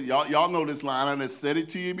 Y'all know this line. I done said it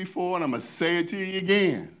to you before, and I'm going to say it to you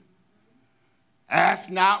again. Ask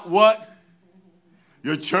not what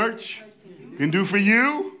your church can do for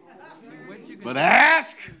you, but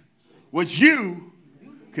ask what you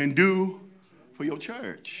can do for your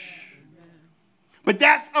church. But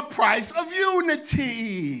that's a price of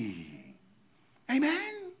unity.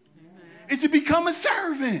 Amen? It's to become a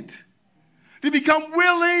servant, to become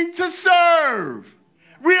willing to serve,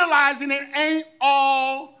 realizing it ain't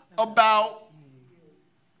all about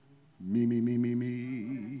me. Amen.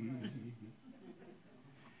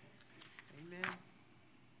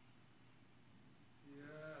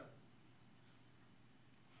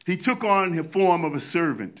 He took on the form of a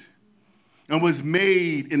servant and was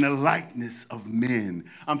made in the likeness of men.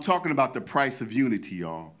 I'm talking about the price of unity,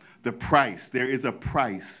 y'all. The price. There is a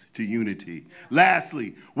price to unity.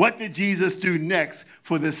 Lastly, what did Jesus do next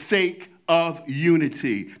for the sake of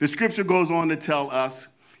unity? The scripture goes on to tell us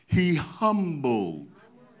he humbled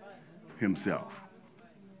himself.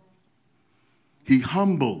 He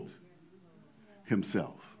humbled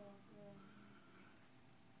himself.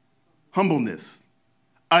 Humbleness.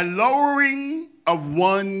 A lowering of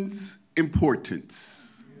one's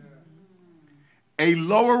importance. A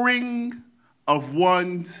lowering of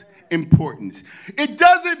one's importance. It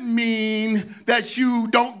doesn't mean that you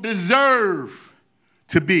don't deserve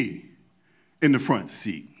to be in the front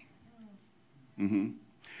seat.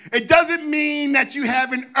 It doesn't mean that you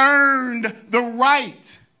haven't earned the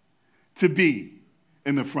right to be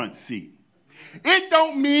in the front seat. It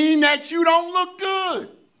don't mean that you don't look good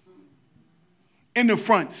in the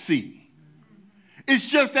front seat. It's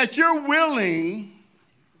just that you're willing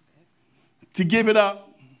to give it up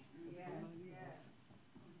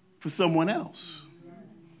for someone else.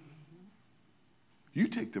 You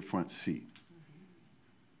take the front seat.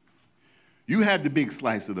 You have the big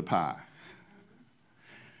slice of the pie.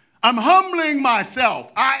 I'm humbling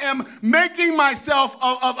myself. I am making myself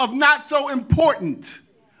of not so important,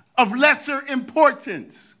 of lesser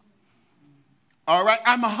importance. All right?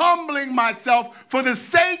 I'm humbling myself for the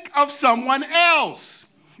sake of someone else.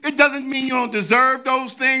 It doesn't mean you don't deserve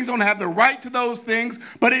those things, don't have the right to those things,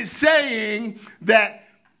 but it's saying that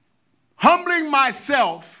humbling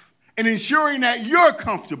myself and ensuring that you're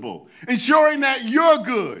comfortable, ensuring that you're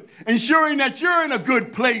good, ensuring that you're in a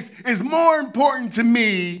good place is more important to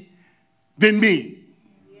me than me.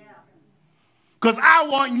 Because I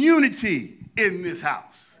want unity in this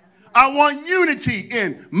house. I want unity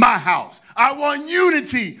in my house. I want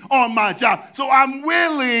unity on my job. So I'm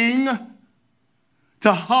willing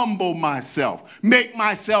to humble myself, make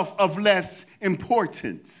myself of less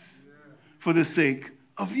importance for the sake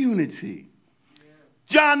of unity.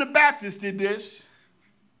 John the Baptist did this.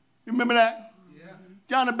 You remember that? Yeah.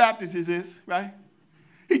 John the Baptist did this, right?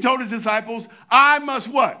 He told his disciples, I must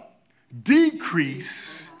what?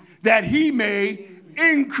 Decrease that he may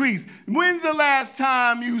increase. When's the last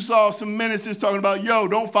time you saw some ministers talking about, yo,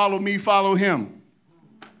 don't follow me, follow him?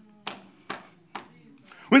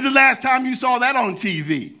 When's the last time you saw that on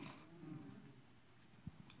TV?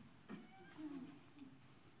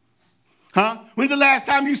 Huh? When's the last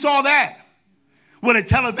time you saw that? When a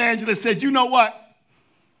televangelist said, you know what?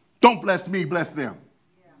 Don't bless me, bless them.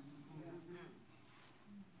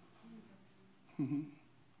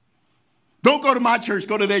 Don't go to my church,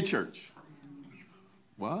 go to their church.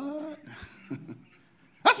 What?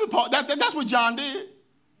 That's what John did.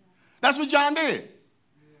 That's what John did.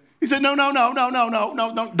 He said, no,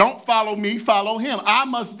 don't follow me, follow him. I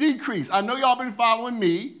must decrease. I know y'all been following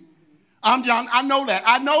me. I'm John. I know that.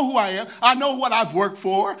 I know who I am. I know what I've worked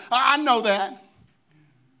for. I know that.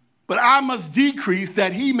 But I must decrease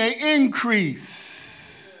that he may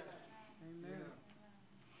increase.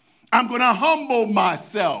 I'm going to humble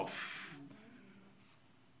myself.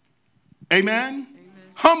 Amen?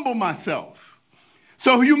 Humble myself.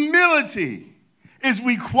 So humility is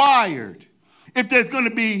required if there's going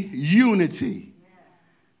to be unity.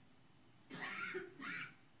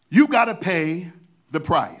 You got to pay the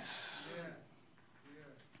price.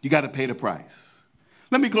 You got to pay the price.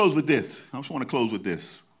 Let me close with this. I just want to close with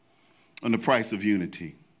this on the price of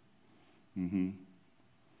unity.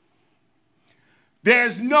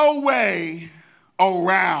 There's no way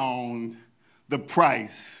around the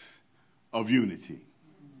price of unity.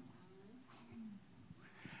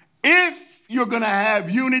 If you're going to have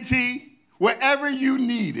unity wherever you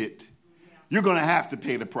need it, you're going to have to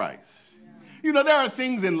pay the price. You know, there are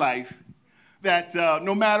things in life that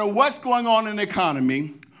no matter what's going on in the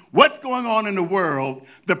economy, what's going on in the world,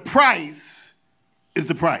 the price is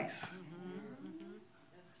the price.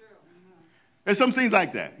 There's some things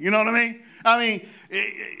like that. You know what I mean? I mean,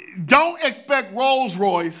 don't expect Rolls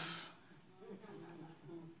Royce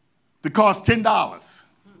to cost $10.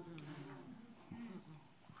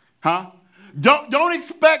 Huh? Don't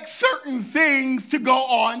expect certain things to go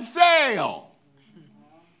on sale.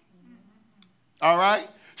 All right?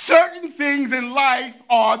 Certain things in life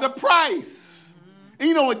are the price. And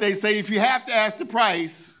you know what they say, if you have to ask the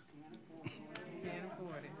price,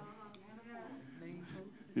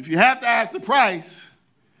 if you have to ask the price,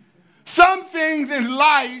 some things in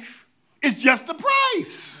life is just the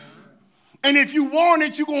price. And if you want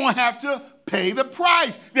it, you're going to have to pay the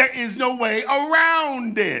price. There is no way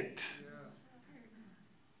around it.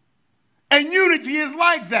 And unity is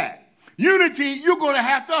like that. Unity, you're going to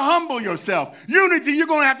have to humble yourself. Unity, you're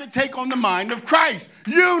going to have to take on the mind of Christ.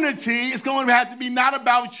 Unity is going to have to be not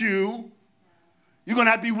about you. You're going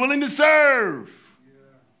to have to be willing to serve,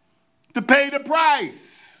 to pay the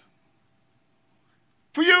price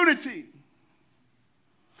for unity.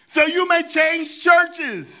 So you may change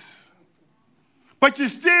churches, but you're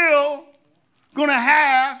still going to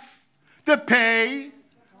have to pay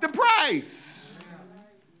the price.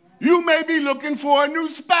 You may be looking for a new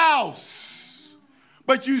spouse,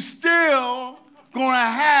 but you still going to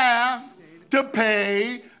have to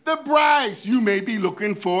pay the price. You may be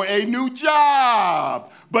looking for a new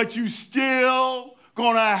job, but you still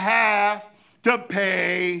going to have to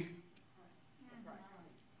pay.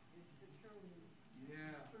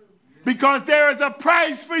 Because there is a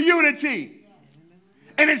price for unity.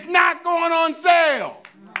 And it's not going on sale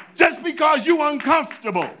just because you're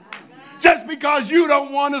uncomfortable. Just because you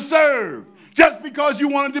don't want to serve. Just because you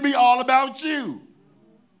want it to be all about you.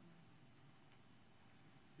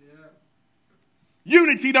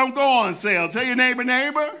 Unity don't go on sale. Tell your neighbor.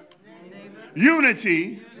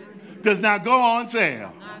 Unity does not go on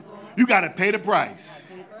sale. You got to pay the price.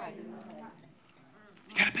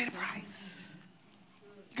 You got to pay the price.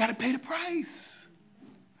 You got to pay the price.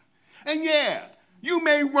 And yeah, you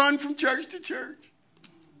may run from church to church.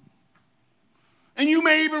 And you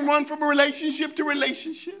may even run from relationship to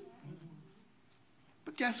relationship.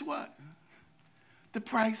 But guess what? The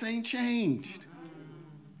price ain't changed.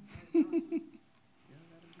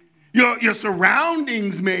 Your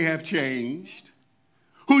surroundings may have changed.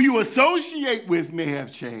 Who you associate with may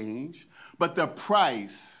have changed. But the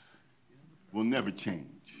price will never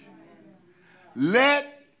change.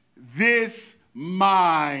 Let this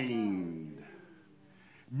mind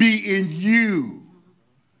be in you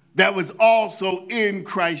that was also in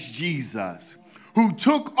Christ Jesus, who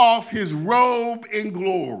took off his robe in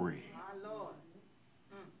glory,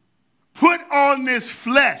 put on this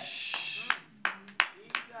flesh,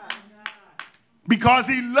 because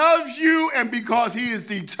he loves you and because he is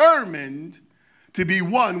determined to be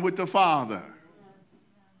one with the Father.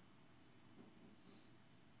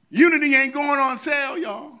 Unity ain't going on sale,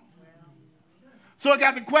 y'all. So I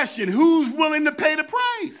got the question, who's willing to pay the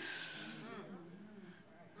price?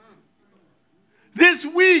 This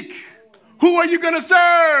week, who are you going to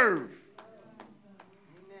serve?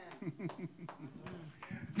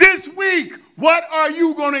 This week, what are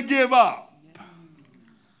you going to give up?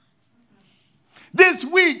 This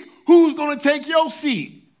week, who's going to take your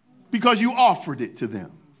seat because you offered it to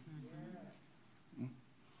them?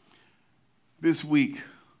 This week,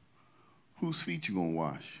 whose feet you going to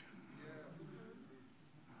wash?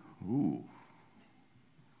 Ooh,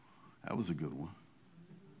 that was a good one.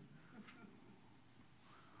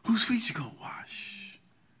 Whose feet you going to wash?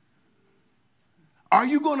 Are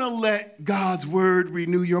you going to let God's word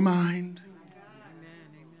renew your mind?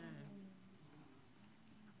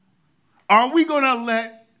 Are we going to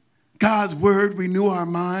let God's word renew our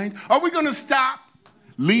mind? Are we going to stop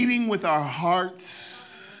leading with our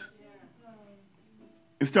hearts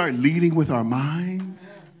and start leading with our minds?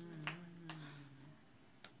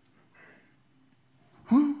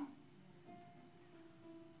 Huh?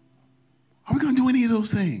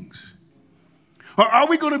 those things? Or are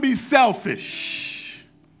we going to be selfish?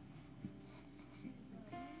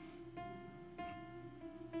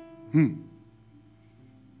 No,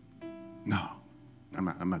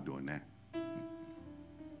 I'm not doing that.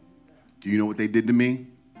 Do you know what they did to me?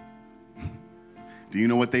 Do you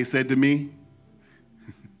know what they said to me?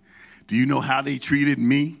 Do you know how they treated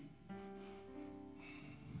me?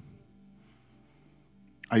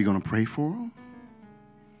 Are you going to pray for them?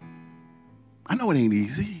 I know it ain't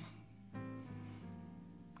easy.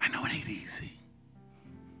 I know it ain't easy.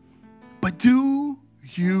 But do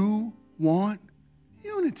you want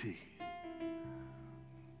unity?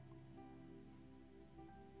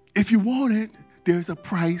 If you want it, there's a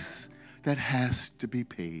price that has to be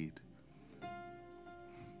paid.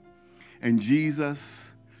 And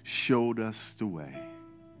Jesus showed us the way.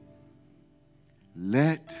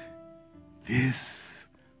 Let this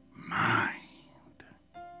mind.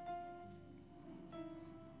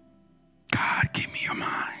 God, give me your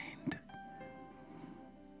mind.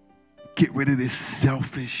 Get rid of this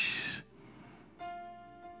selfish,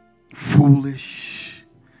 foolish,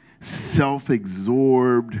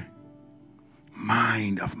 self-absorbed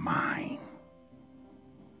mind of mine.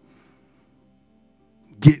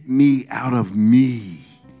 Get me out of me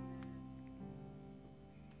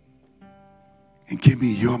and give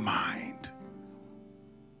me your mind,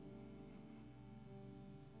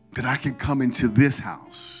 that I can come into this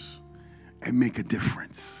house and make a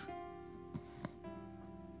difference.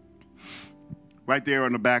 Right there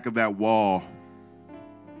on the back of that wall,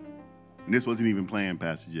 and this wasn't even planned,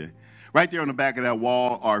 Pastor Jay. Right there on the back of that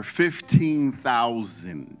wall are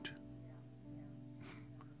 15,000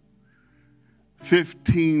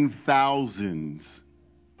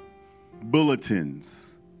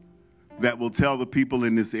 bulletins that will tell the people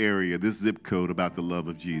in this area, this zip code, about the love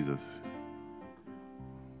of Jesus.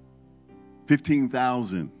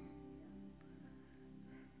 15,000.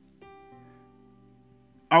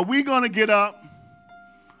 Are we going to get up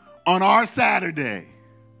on our Saturday?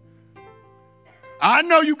 I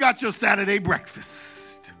know you got your Saturday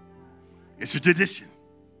breakfast. It's a tradition.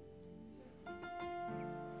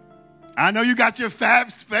 I know you got your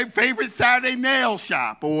favorite Saturday nail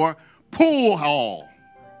shop or pool hall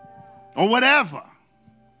or whatever.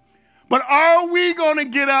 But are we going to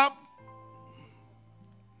get up,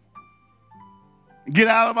 get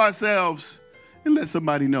out of ourselves, and let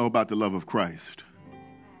somebody know about the love of Christ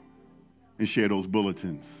and share those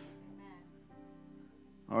bulletins?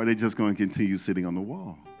 Or are they just going to continue sitting on the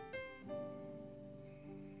wall?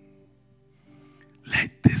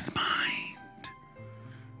 Let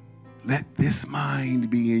this mind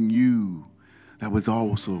be in you that was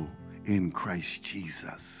also in Christ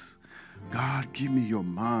Jesus. God, give me your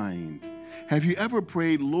mind. Have you ever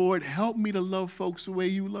prayed, Lord, help me to love folks the way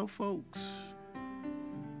you love folks?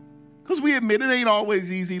 Because we admit it ain't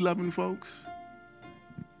always easy loving folks.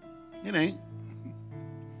 It ain't.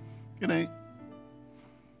 It ain't.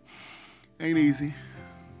 Ain't easy.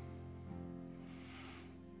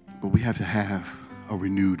 But we have to have a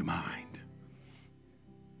renewed mind.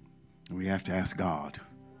 And we have to ask God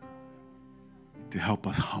to help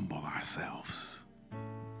us humble ourselves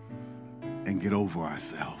and get over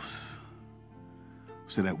ourselves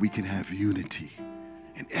so that we can have unity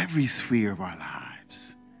in every sphere of our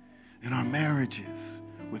lives, in our marriages,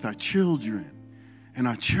 with our children, in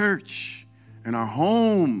our church, in our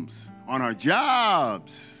homes, on our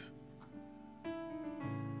jobs,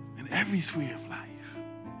 in every sphere of life.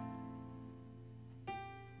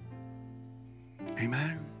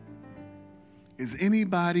 Amen. Is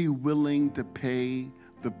anybody willing to pay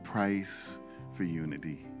the price for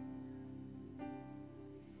unity?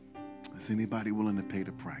 Is anybody willing to pay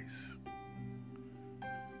the price?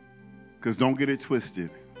 Because don't get it twisted.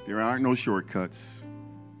 There aren't no shortcuts.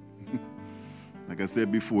 Like I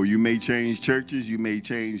said before, you may change churches, you may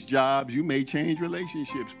change jobs, you may change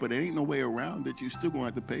relationships, but there ain't no way around it. You're still going to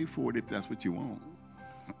have to pay for it if that's what you want.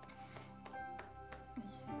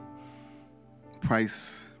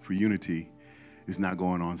 Price for unity is not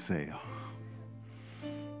going on sale.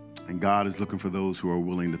 And God is looking for those who are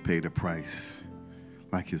willing to pay the price,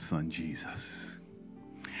 like his son Jesus.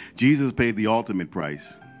 Jesus paid the ultimate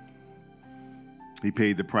price. He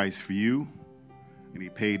paid the price for you, and he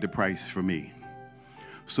paid the price for me,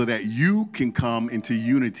 so that you can come into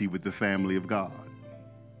unity with the family of God.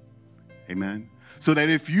 Amen? So that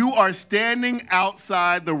if you are standing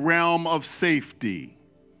outside the realm of safety,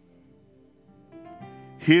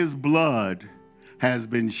 his blood has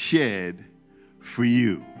been shed for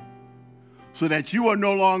you, so that you are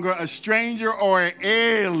no longer a stranger or an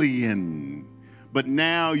alien, but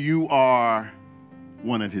now you are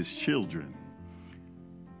one of his children.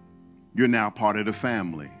 you're now part of the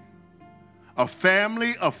family. A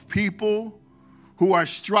family of people who are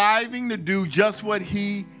striving to do just what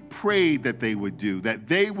he prayed that they would do, that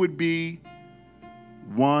they would be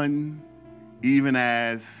one even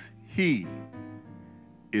as he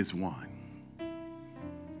is one.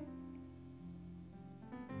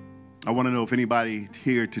 I want to know if anybody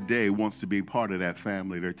here today wants to be part of that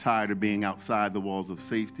family. They're tired of being outside the walls of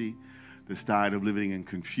safety. They're tired of living in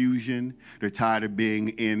confusion. They're tired of being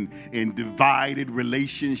in divided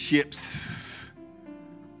relationships.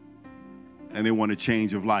 And they want a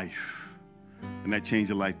change of life. And that change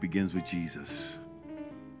of life begins with Jesus.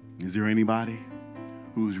 Is there anybody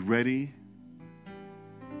who's ready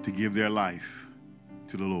to give their life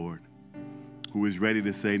to the Lord? Who is ready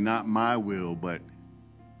to say, not my will, but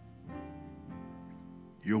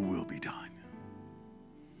your will be done?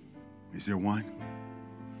 Is there one?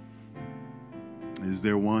 Is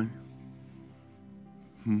there one?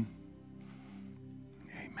 Amen.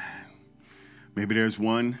 Maybe there's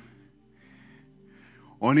one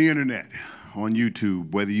on the internet, on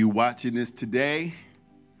YouTube, whether you're watching this today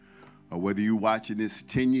or whether you're watching this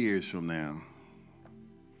 10 years from now.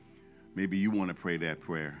 Maybe you want to pray that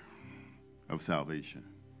prayer of salvation.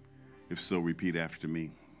 If so, repeat after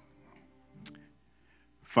me.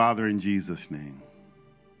 Father, in Jesus' name,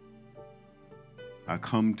 I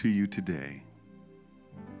come to you today.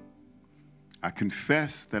 I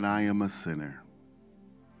confess that I am a sinner.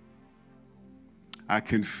 I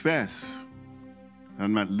confess that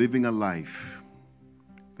I'm not living a life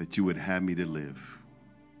that you would have me to live.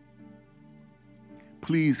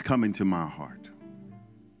 Please come into my heart.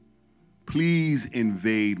 Please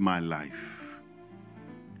invade my life.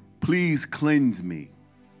 Please cleanse me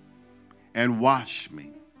and wash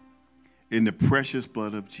me in the precious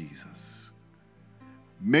blood of Jesus.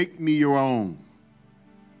 Make me your own,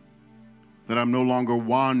 that I'm no longer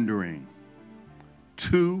wandering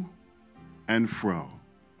to and fro,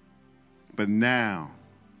 but now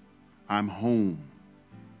I'm home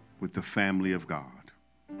with the family of God.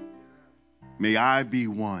 May I be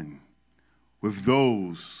one with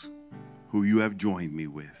those who you have joined me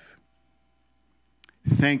with.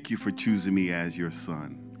 Thank you for choosing me as your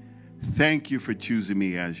son. Thank you for choosing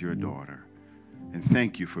me as your daughter. And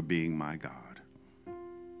thank you for being my God.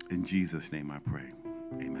 In Jesus' name I pray.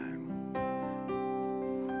 Amen.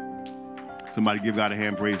 Somebody give God a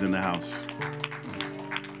hand praise in the house.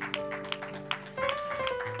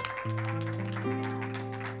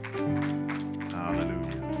 Hallelujah.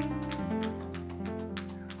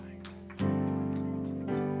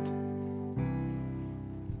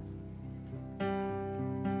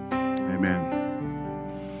 Amen.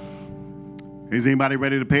 Is anybody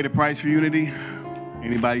ready to pay the price for unity?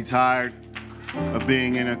 Anybody tired of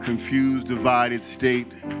being in a confused, divided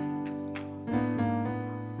state?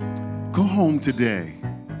 Go home today.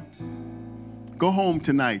 Go home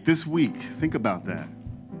tonight, this week. Think about that.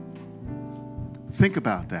 Think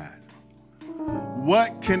about that.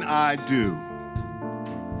 What can I do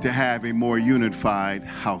to have a more unified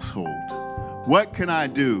household? What can I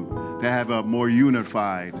do to have a more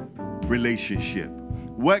unified relationship?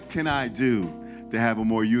 What can I do to have a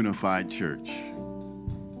more unified church?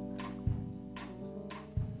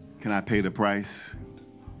 Can I pay the price?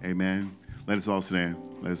 Amen. Let us all stand.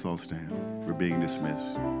 Let us all stand. We're being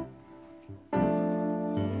dismissed.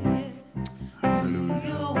 Hallelujah.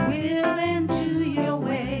 Your will and to your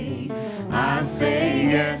way. I say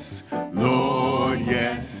yes, Lord,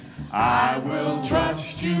 yes. I will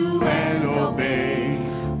trust you and obey.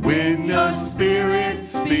 When the Spirit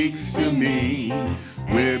speaks to me,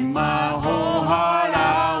 with my whole heart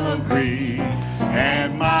I'll agree.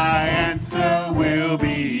 And my answer will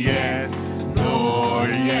be yes,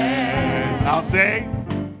 Lord, yes.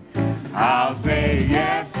 I'll say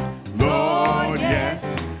yes, Lord, yes,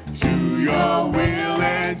 to your will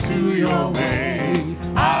and to your way.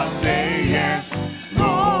 I'll say yes,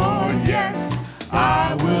 Lord, yes,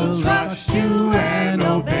 I will trust you and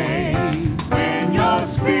obey. When your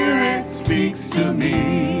Spirit speaks to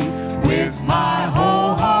me, with my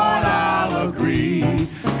whole heart I'll agree.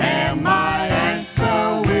 And my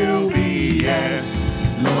answer will be yes,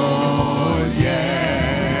 Lord, yes.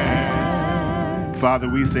 Father,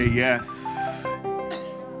 we say yes.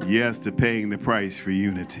 Yes to paying the price for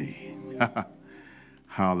unity.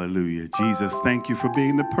 Hallelujah. Jesus, thank you for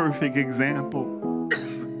being the perfect example.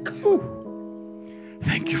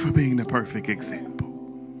 Thank you for being the perfect example.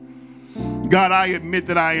 God, I admit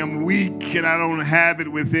that I am weak and I don't have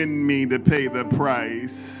it within me to pay the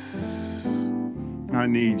price. I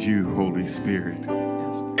need you, Holy Spirit.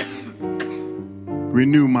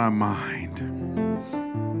 Renew my mind.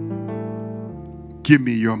 Give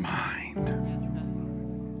me your mind.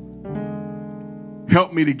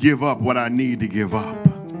 Help me to give up what I need to give up,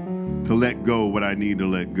 to let go what I need to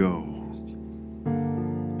let go.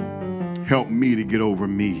 Help me to get over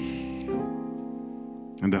me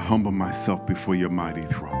and to humble myself before your mighty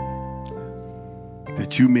throne,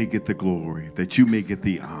 that you may get the glory, that you may get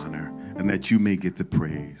the honor, and that you may get the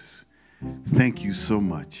praise. Thank you so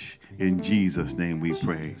much. In Jesus' name we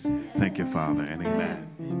pray. Thank you, Father, and amen.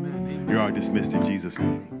 Amen. You are dismissed in Jesus'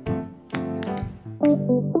 name.